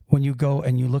when you go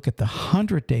and you look at the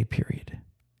 100-day period,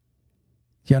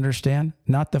 you understand?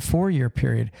 Not the 4-year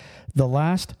period. The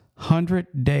last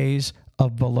 100 days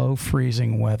of below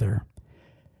freezing weather,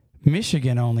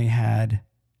 Michigan only had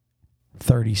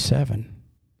 37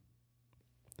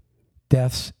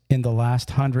 deaths in the last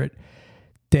 100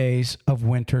 days of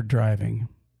winter driving,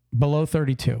 below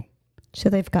 32. So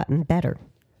they've gotten better.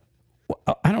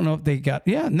 I don't know if they got,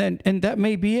 and that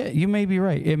may be it. You may be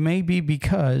right. It may be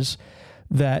because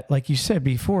that, like you said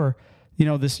before,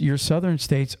 your southern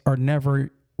states are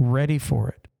never ready for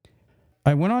it.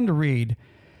 I went on to read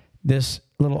this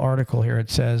little article here. It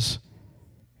says,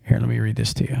 here, let me read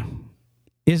this to you.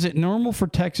 Is it normal for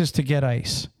Texas to get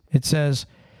ice? It says,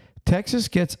 Texas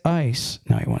gets ice.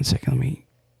 Now, wait 1 second.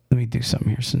 Let me do something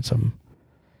here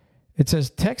it says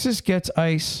Texas gets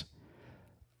ice,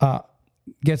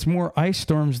 gets more ice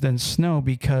storms than snow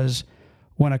because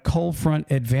when a cold front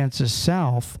advances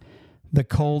south, the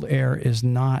cold air is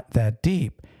not that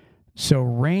deep. So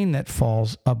rain that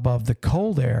falls above the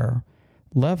cold air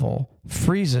level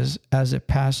freezes as it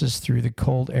passes through the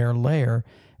cold air layer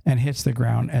and hits the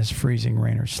ground as freezing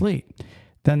rain or sleet.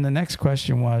 Then the next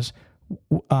question was,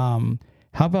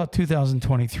 how about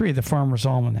 2023, the Farmer's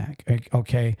Almanac?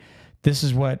 Okay, this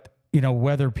is what,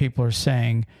 weather people are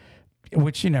saying,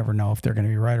 which you never know if they're going to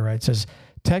be right or right. It says,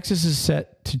 Texas is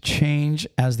set to change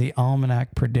as the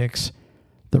almanac predicts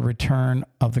the return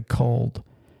of the cold,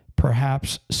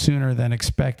 perhaps sooner than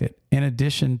expected. In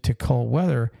addition to cold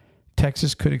weather,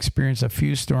 Texas could experience a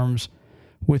few storms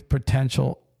with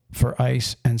potential for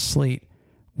ice and sleet,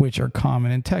 which are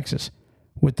common in Texas,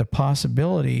 with the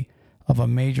possibility of a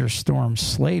major storm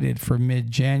slated for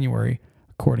mid-January,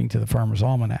 according to the Farmer's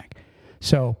Almanac.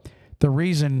 So the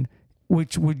reason,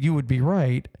 you would be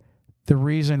right, the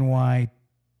reason why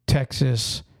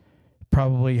Texas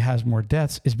probably has more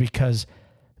deaths is because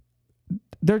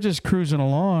they're just cruising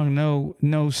along,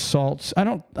 no salts. I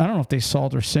don't know if they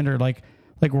salt or cinder like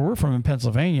where we're from in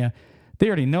Pennsylvania. They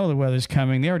already know the weather's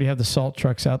coming. They already have the salt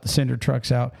trucks out, the cinder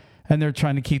trucks out, and they're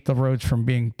trying to keep the roads from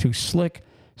being too slick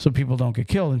so people don't get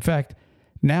killed. In fact,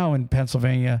 now in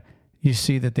Pennsylvania, you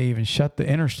see that they even shut the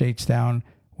interstates down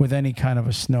with any kind of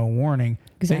a snow warning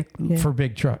for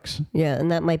big trucks. Yeah, and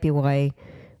that might be why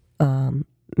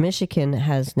Michigan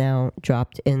has now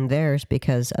dropped in theirs,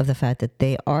 because of the fact that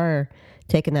they are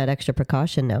taking that extra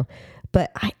precaution now.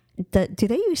 But do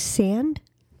they use sand,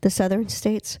 the southern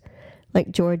states?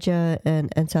 Like Georgia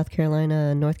and South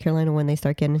Carolina and North Carolina, when they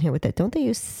start getting hit with that, don't they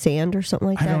use sand or something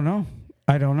like that?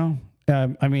 I don't know.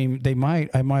 I mean, they might.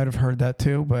 I might have heard that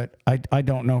too, but I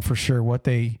don't know for sure what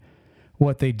they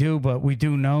do. But we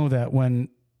do know that when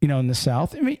in the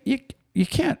South, I mean, you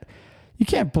can't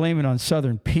blame it on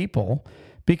Southern people,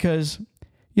 because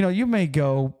you may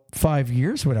go 5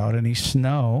 years without any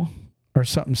snow or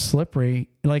something slippery,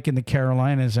 like in the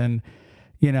Carolinas and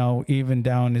even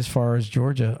down as far as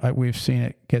Georgia, we've seen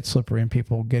it get slippery and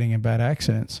people getting in bad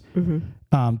accidents.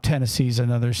 Tennessee's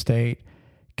another state.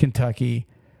 Kentucky.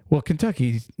 Well,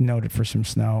 Kentucky's noted for some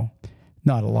snow.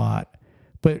 Not a lot.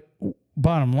 But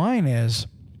bottom line is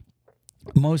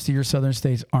most of your southern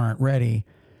states aren't ready.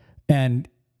 And,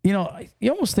 you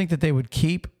almost think that they would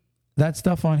keep that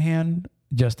stuff on hand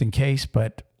just in case,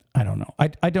 but I don't know.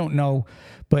 I don't know.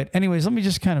 But anyways, let me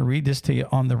just kind of read this to you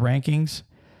on the rankings.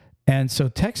 And so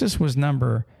Texas was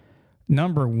number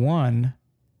one,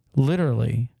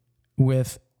 literally,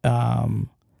 with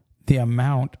the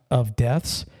amount of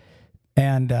deaths.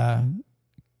 And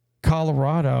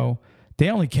Colorado, they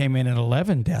only came in at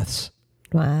 11 deaths.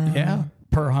 Wow. Yeah,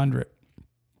 per 100.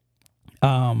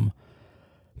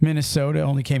 Minnesota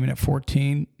only came in at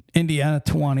 14. Indiana,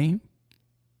 20.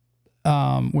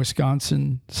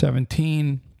 Wisconsin,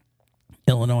 17.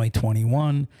 Illinois,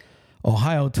 21.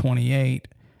 Ohio, 28.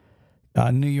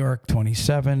 New York,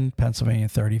 27. Pennsylvania,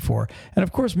 34. And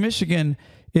of course, Michigan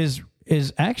is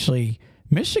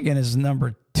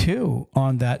number 2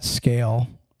 on that scale.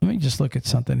 Let me just look at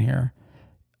something here.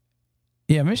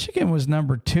 Yeah, Michigan was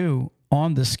number 2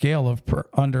 on the scale of per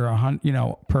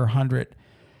 100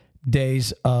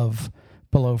 days of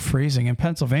below freezing, and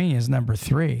Pennsylvania is number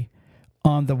 3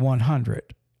 on the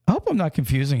 100. I hope I'm not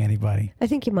confusing anybody. I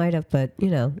think you might have, but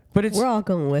we're all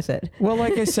going with it. Well,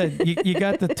 like I said, you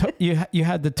got you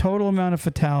had the total amount of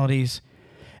fatalities,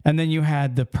 and then you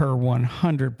had the per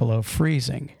 100 below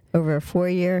freezing over a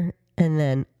 4-year, and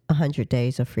then 100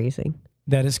 days of freezing.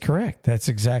 That is correct. That's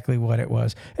exactly what it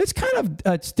was. It's kind of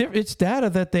it's data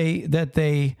that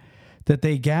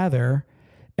they gather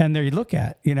and they look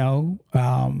at.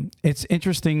 It's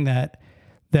interesting that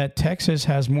Texas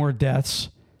has more deaths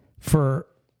for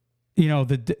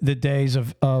the days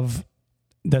of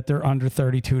that they're under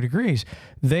 32 degrees.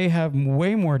 They have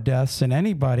way more deaths than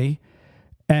anybody,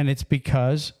 and it's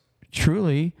because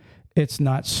truly it's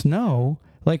not snow.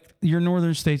 Like your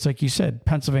northern states, like you said,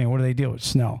 Pennsylvania, what do they deal with?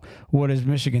 Snow. What does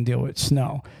Michigan deal with?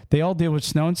 Snow. They all deal with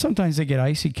snow, and sometimes they get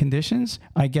icy conditions.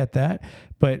 I get that.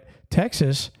 But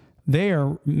Texas,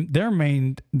 they're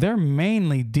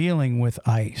mainly dealing with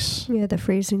ice. Yeah, the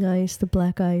freezing ice, the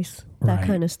black ice, that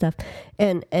kind of stuff.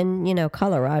 And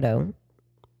Colorado,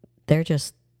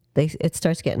 it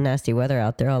starts getting nasty weather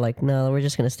out there. All like, no, we're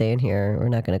just going to stay in here. We're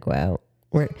not going to go out.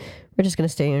 We're just going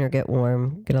to stay in here, get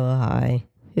warm, get a little high.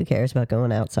 Who cares about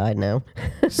going outside now?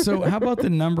 So how about the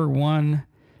number 1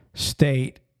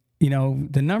 state? It's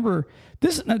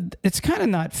kind of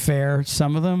not fair.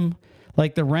 Some of them,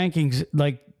 like the rankings,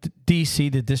 like D.C.,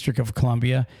 the District of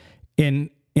Columbia, in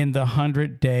the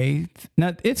 100-day.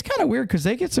 Now, it's kind of weird because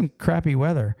they get some crappy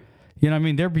weather.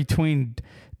 They're between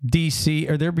D.C.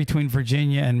 or they're between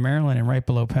Virginia and Maryland and right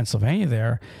below Pennsylvania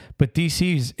there. But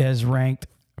D.C. is ranked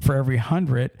for every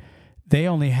 100. They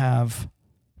only have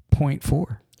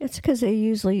 0.4. It's because they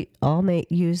usually all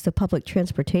use the public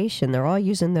transportation. They're all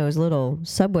using those little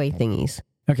subway thingies.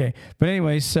 Okay. But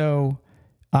anyway, so,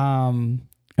 and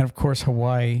of course,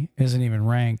 Hawaii isn't even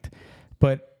ranked,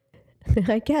 but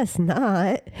I guess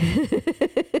not.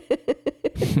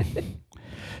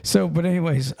 So, but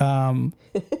anyways, what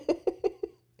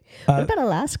about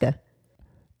Alaska?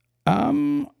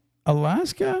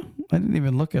 Alaska? I didn't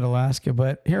even look at Alaska,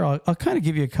 but here, I'll kind of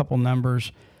give you a couple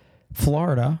numbers.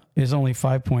 Florida is only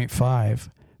 5.5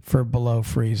 for below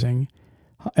freezing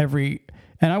and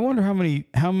I wonder how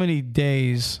many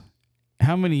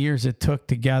years it took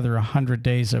to gather 100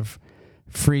 days of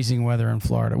freezing weather in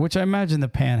Florida, which I imagine the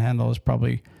Panhandle is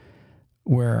probably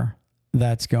where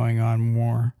that's going on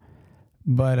more.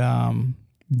 But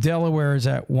Delaware is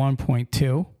at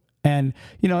 1.2, and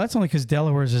that's only because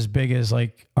Delaware is as big as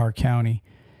like our county.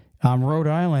 Rhode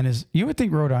Island you would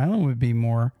think Rhode Island would be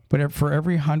more, but for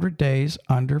every 100 days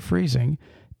under freezing,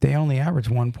 they only average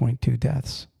 1.2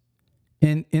 deaths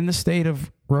in the state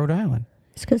of Rhode Island.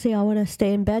 It's because they all want to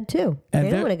stay in bed too. They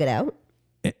don't want to get out.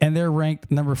 And they're ranked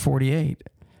number 48.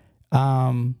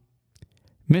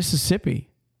 Mississippi,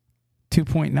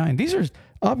 2.9. These are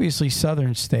obviously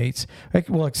southern states.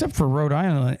 Except for Rhode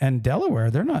Island and Delaware,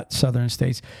 they're not southern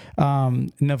states.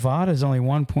 Nevada is only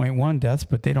 1.1 deaths,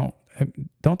 but they don't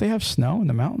they have snow in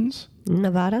the mountains?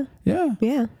 Nevada? Yeah.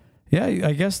 Yeah. Yeah,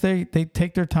 I guess they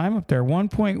take their time up there.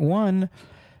 1.1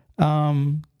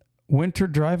 winter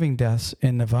driving deaths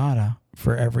in Nevada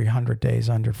for every 100 days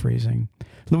under freezing.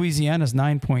 Louisiana's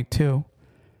 9.2.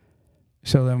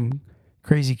 So them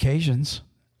crazy Cajuns.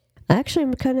 Actually,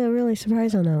 I'm kind of really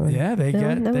surprised on that one. Yeah, they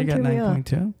got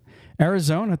 9.2.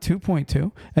 Arizona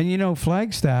 2.2, and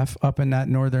Flagstaff up in that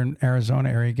northern Arizona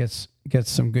area gets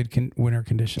some good winter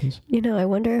conditions. I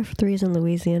wonder if the reason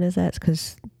Louisiana is that's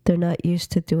because they're not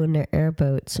used to doing their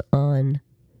airboats on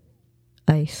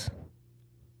ice.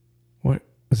 What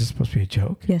was this supposed to be a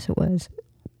joke? Yes, it was.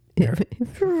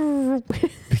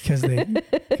 because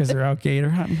they're out gator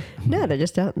hunting. No, they're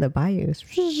just out in the bayous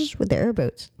with the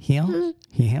airboats. Heel.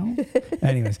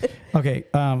 Anyways, okay.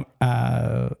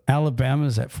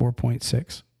 Alabama's at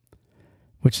 4.6,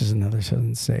 which is another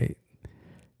southern state.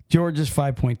 Georgia's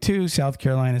 5.2. South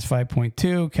Carolina's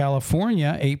 5.2.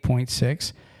 California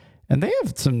 8.6, and they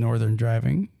have some northern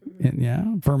driving.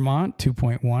 Vermont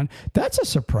 2.1. That's a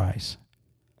surprise.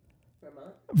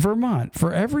 Vermont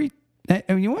for every.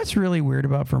 And what's really weird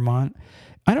about Vermont?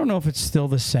 I don't know if it's still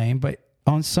the same, but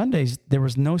on Sundays, there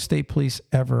was no state police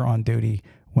ever on duty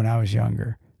when I was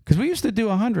younger. Because we used to do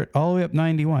 100 all the way up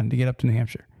 91 to get up to New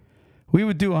Hampshire. We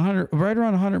would do 100, right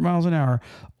around 100 miles an hour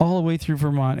all the way through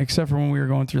Vermont, except for when we were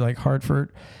going through like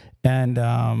Hartford and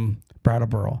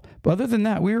Brattleboro. But other than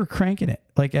that, we were cranking it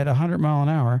like at 100 mile an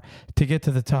hour to get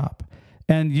to the top.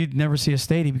 And you'd never see a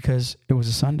statey because it was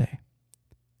a Sunday.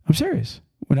 I'm serious,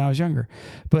 when I was younger.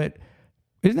 But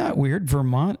isn't that weird?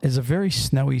 Vermont is a very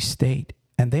snowy state,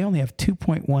 and they only have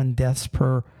 2.1 deaths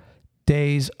per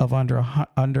days of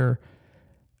under.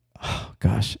 Oh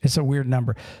gosh, it's a weird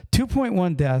number.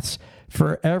 2.1 deaths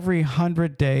for every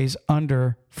 100 days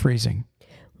under freezing.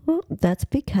 Well, that's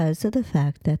because of the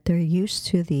fact that they're used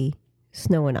to the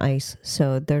snow and ice,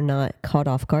 so they're not caught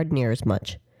off guard near as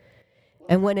much.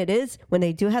 And when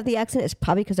they do have the accident, it's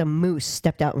probably because a moose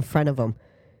stepped out in front of them,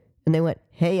 and they went,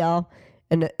 "Hey, y'all."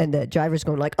 And the driver's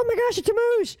going like, "Oh my gosh, it's a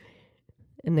moose!"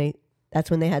 And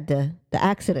that's when they had the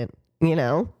accident.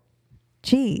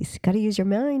 Jeez, got to use your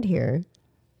mind here.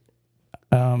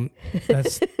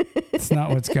 That's not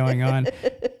what's going on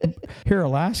here.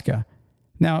 Alaska.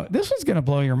 Now this one's going to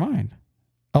blow your mind.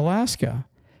 Alaska,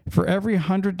 for every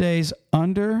 100 days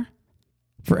under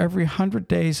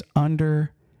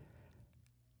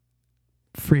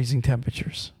freezing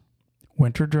temperatures,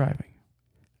 winter driving,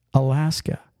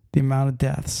 Alaska. The amount of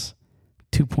deaths,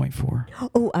 2.4.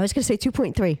 Oh, I was going to say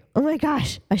 2.3. Oh my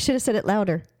gosh, I should have said it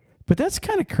louder. But that's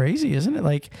kind of crazy, isn't it?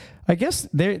 Like, I guess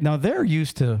they're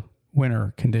used to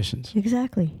winter conditions.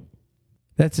 Exactly.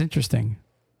 That's interesting.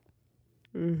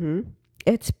 Mm-hmm.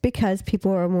 It's because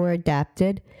people are more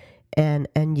adapted and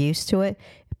used to it.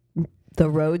 The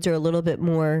roads are a little bit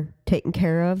more taken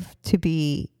care of to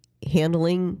be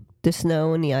handling the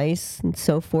snow and the ice and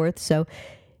so forth. So,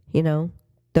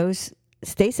 those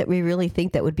states that we really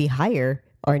think that would be higher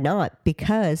are not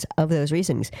because of those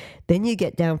reasons. Then you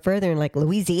get down further in like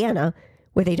Louisiana,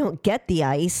 where they don't get the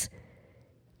ice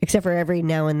except for every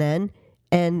now and then.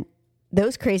 And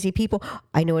those crazy people,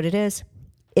 I know what it is.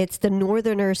 It's the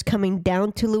northerners coming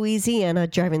down to Louisiana,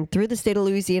 driving through the state of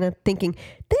Louisiana, thinking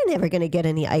they're never going to get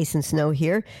any ice and snow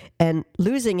here, and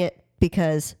losing it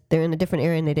because they're in a different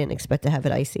area and they didn't expect to have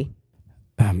it icy.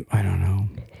 I don't know.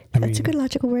 That's a good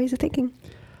logical ways of thinking.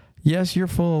 Yes, you're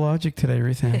full of logic today,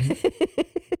 Rita.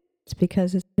 It's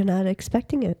because they're not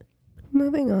expecting it.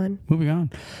 Moving on. What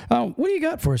do you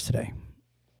got for us today?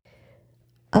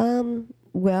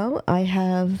 Well, I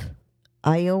have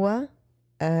Iowa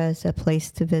as a place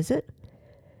to visit.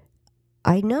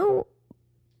 I know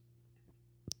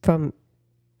from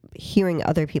hearing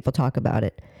other people talk about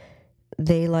it,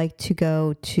 they like to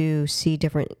go to see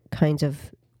different kinds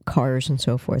of cars and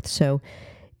so forth. So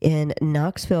in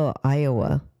Knoxville,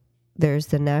 Iowa, there's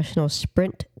the National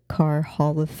Sprint Car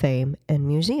Hall of Fame and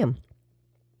Museum.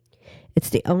 It's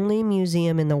the only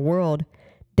museum in the world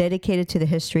dedicated to the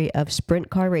history of sprint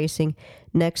car racing,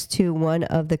 next to one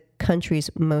of the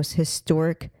country's most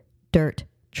historic dirt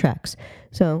tracks.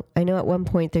 So I know at one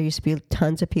point there used to be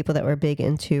tons of people that were big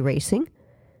into racing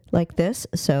like this.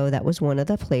 So that was one of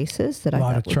the places that I thought.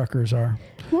 A lot of truckers are.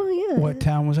 Well, yeah. What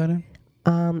town was that in?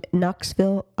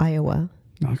 Knoxville, Iowa.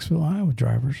 Knoxville, Iowa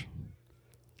drivers.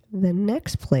 The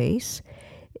next place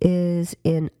is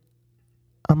in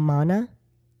Amana,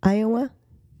 Iowa.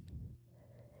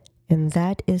 And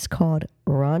that is called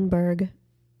Ronberg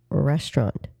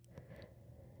Restaurant.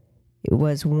 It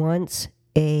was once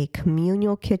a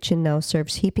communal kitchen, now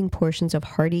serves heaping portions of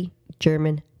hearty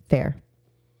German fare.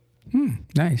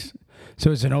 Nice.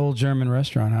 So it's an old German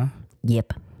restaurant, huh?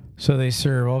 Yep. So they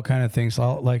serve all kind of things,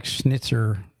 like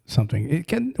schnitzer something.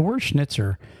 The word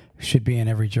schnitzer should be in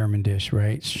every German dish,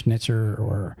 right? Schnitzer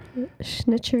or...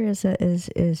 Schnitzer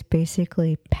is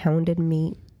basically pounded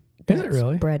meat. Is it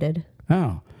really? Breaded.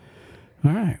 Oh.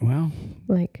 All right. Well.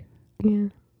 Like, yeah.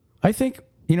 I think,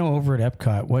 over at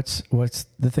Epcot, what's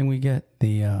the thing we get?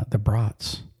 The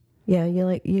brats. Yeah,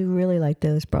 you really like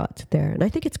those brats there. And I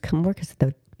think it's more because of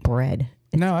the bread.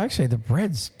 No, actually, the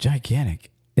bread's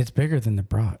gigantic. It's bigger than the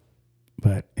brat.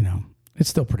 But, it's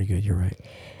still pretty good. You're right.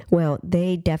 Well,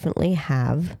 they definitely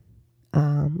have,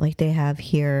 like they have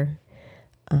here,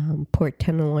 pork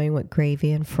tenderloin with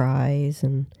gravy and fries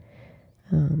and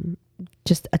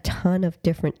just a ton of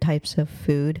different types of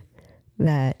food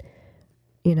that,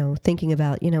 thinking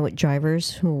about, with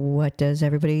drivers, what does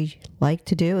everybody like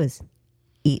to do is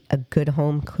eat a good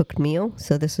home cooked meal.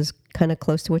 So this is kind of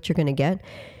close to what you're going to get.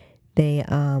 They,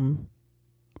 I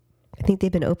think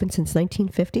they've been open since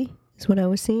 1950 is what I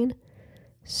was seeing.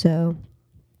 So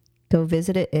go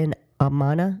visit it in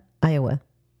Amana, Iowa.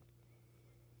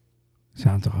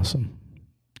 Sounds awesome.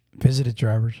 Visit it,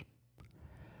 drivers.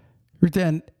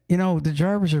 Then, the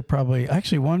drivers are probably,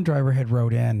 actually one driver had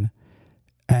wrote in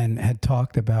and had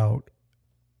talked about,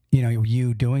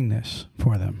 you doing this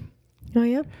for them. Oh,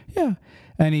 yeah? Yeah.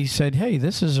 And he said, hey,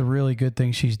 this is a really good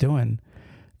thing she's doing,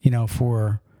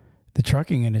 for the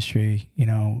trucking industry,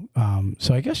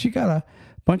 So I guess you got a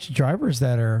bunch of drivers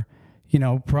that are,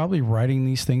 probably writing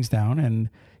these things down. And,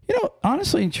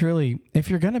 honestly and truly, if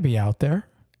you're going to be out there,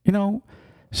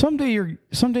 someday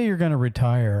you're going to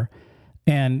retire.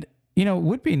 And, it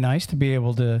would be nice to be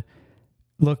able to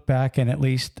look back and at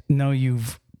least know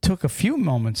you've took a few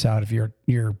moments out of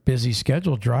your busy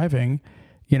schedule driving,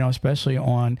 especially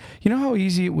on, how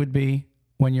easy it would be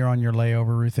when you're on your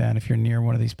layover, Ruth Ann, if you're near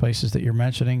one of these places that you're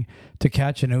mentioning, to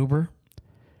catch an Uber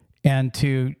and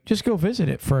to just go visit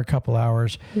it for a couple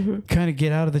hours, kind of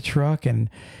get out of the truck and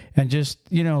just,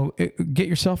 get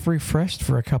yourself refreshed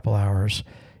for a couple hours.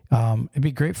 It'd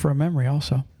be great for a memory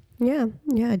also. Yeah,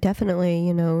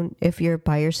 definitely. If you're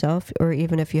by yourself or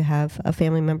even if you have a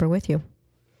family member with you.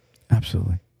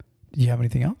 Absolutely. Do you have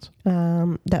anything else?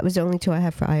 That was the only two I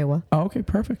have for Iowa. Oh, okay,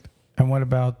 perfect. And what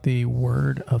about the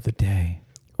word of the day?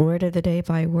 Word of the day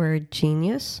by Word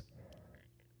Genius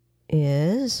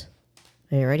is,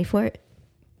 are you ready for it?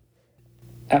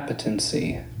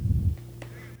 Appetency.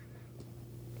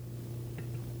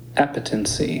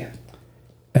 Appetency.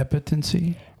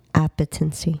 Appetency?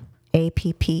 Appetency.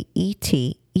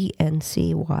 Appetency.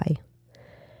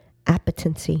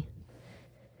 Appetency.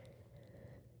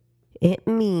 It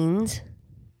means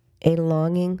a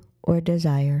longing or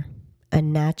desire, a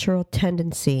natural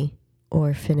tendency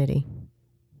or affinity.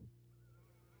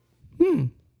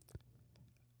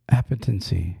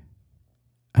 Appetency.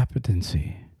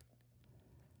 Appetency.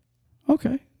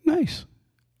 Okay, nice.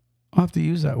 I'll have to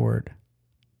use that word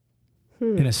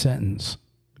in a sentence.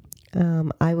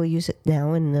 I will use it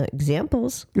now in the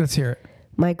examples. Let's hear it.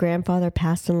 My grandfather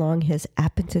passed along his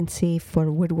appetency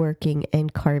for woodworking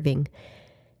and carving.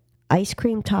 Ice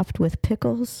cream topped with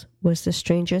pickles was the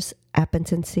strangest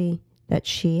appetency that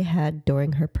she had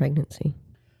during her pregnancy.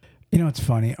 It's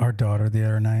funny. Our daughter the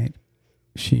other night,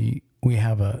 we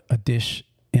have a dish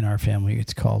in our family.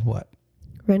 It's called what?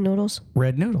 Red noodles.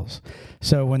 Red noodles.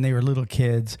 So when they were little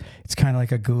kids, it's kind of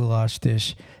like a goulash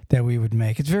dish that we would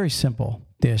make. It's a very simple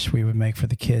dish we would make for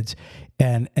the kids.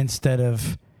 And instead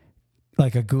of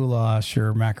like a goulash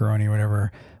or macaroni or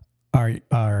whatever,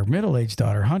 our middle-aged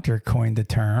daughter, Hunter, coined the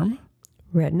term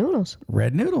red noodles.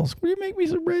 Red noodles. Will you make me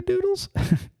some red noodles?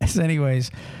 So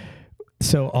anyways,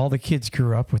 so all the kids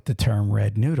grew up with the term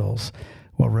red noodles.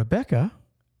 Well, Rebecca,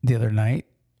 the other night,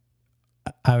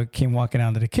 I came walking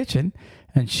down to the kitchen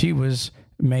and she was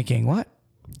making what?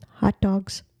 Hot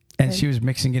dogs. And she was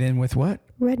mixing it in with what?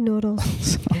 Red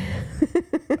noodles.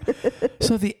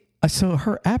 So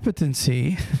her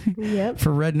appetency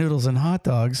for red noodles and hot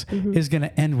dogs is going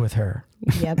to end with her.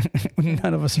 Yep.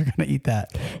 None of us are going to eat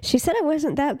that. She said it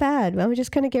wasn't that bad. I was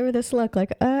just kind of give her this look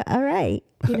like, all right,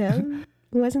 it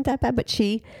wasn't that bad. But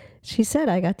she said,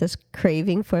 I got this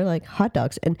craving for like hot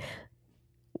dogs. And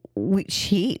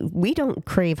we don't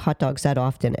crave hot dogs that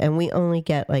often. And we only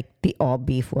get like the all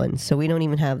beef ones. So we don't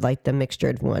even have like the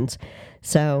mixtured ones.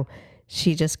 So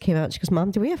she just came out and she goes,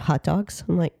 Mom, do we have hot dogs?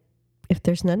 I'm like, if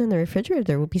there's none in the refrigerator,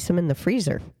 there will be some in the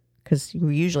freezer. Because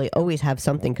we usually always have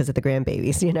something because of the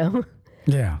grandbabies,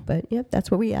 Yeah. But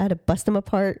that's where we had to bust them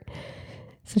apart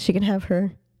so she can have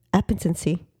her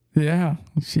appetency. Yeah,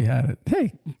 she had it.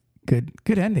 Hey, good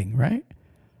ending, right?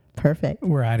 Perfect.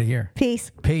 We're out of here.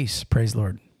 Peace. Peace. Praise the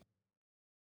Lord.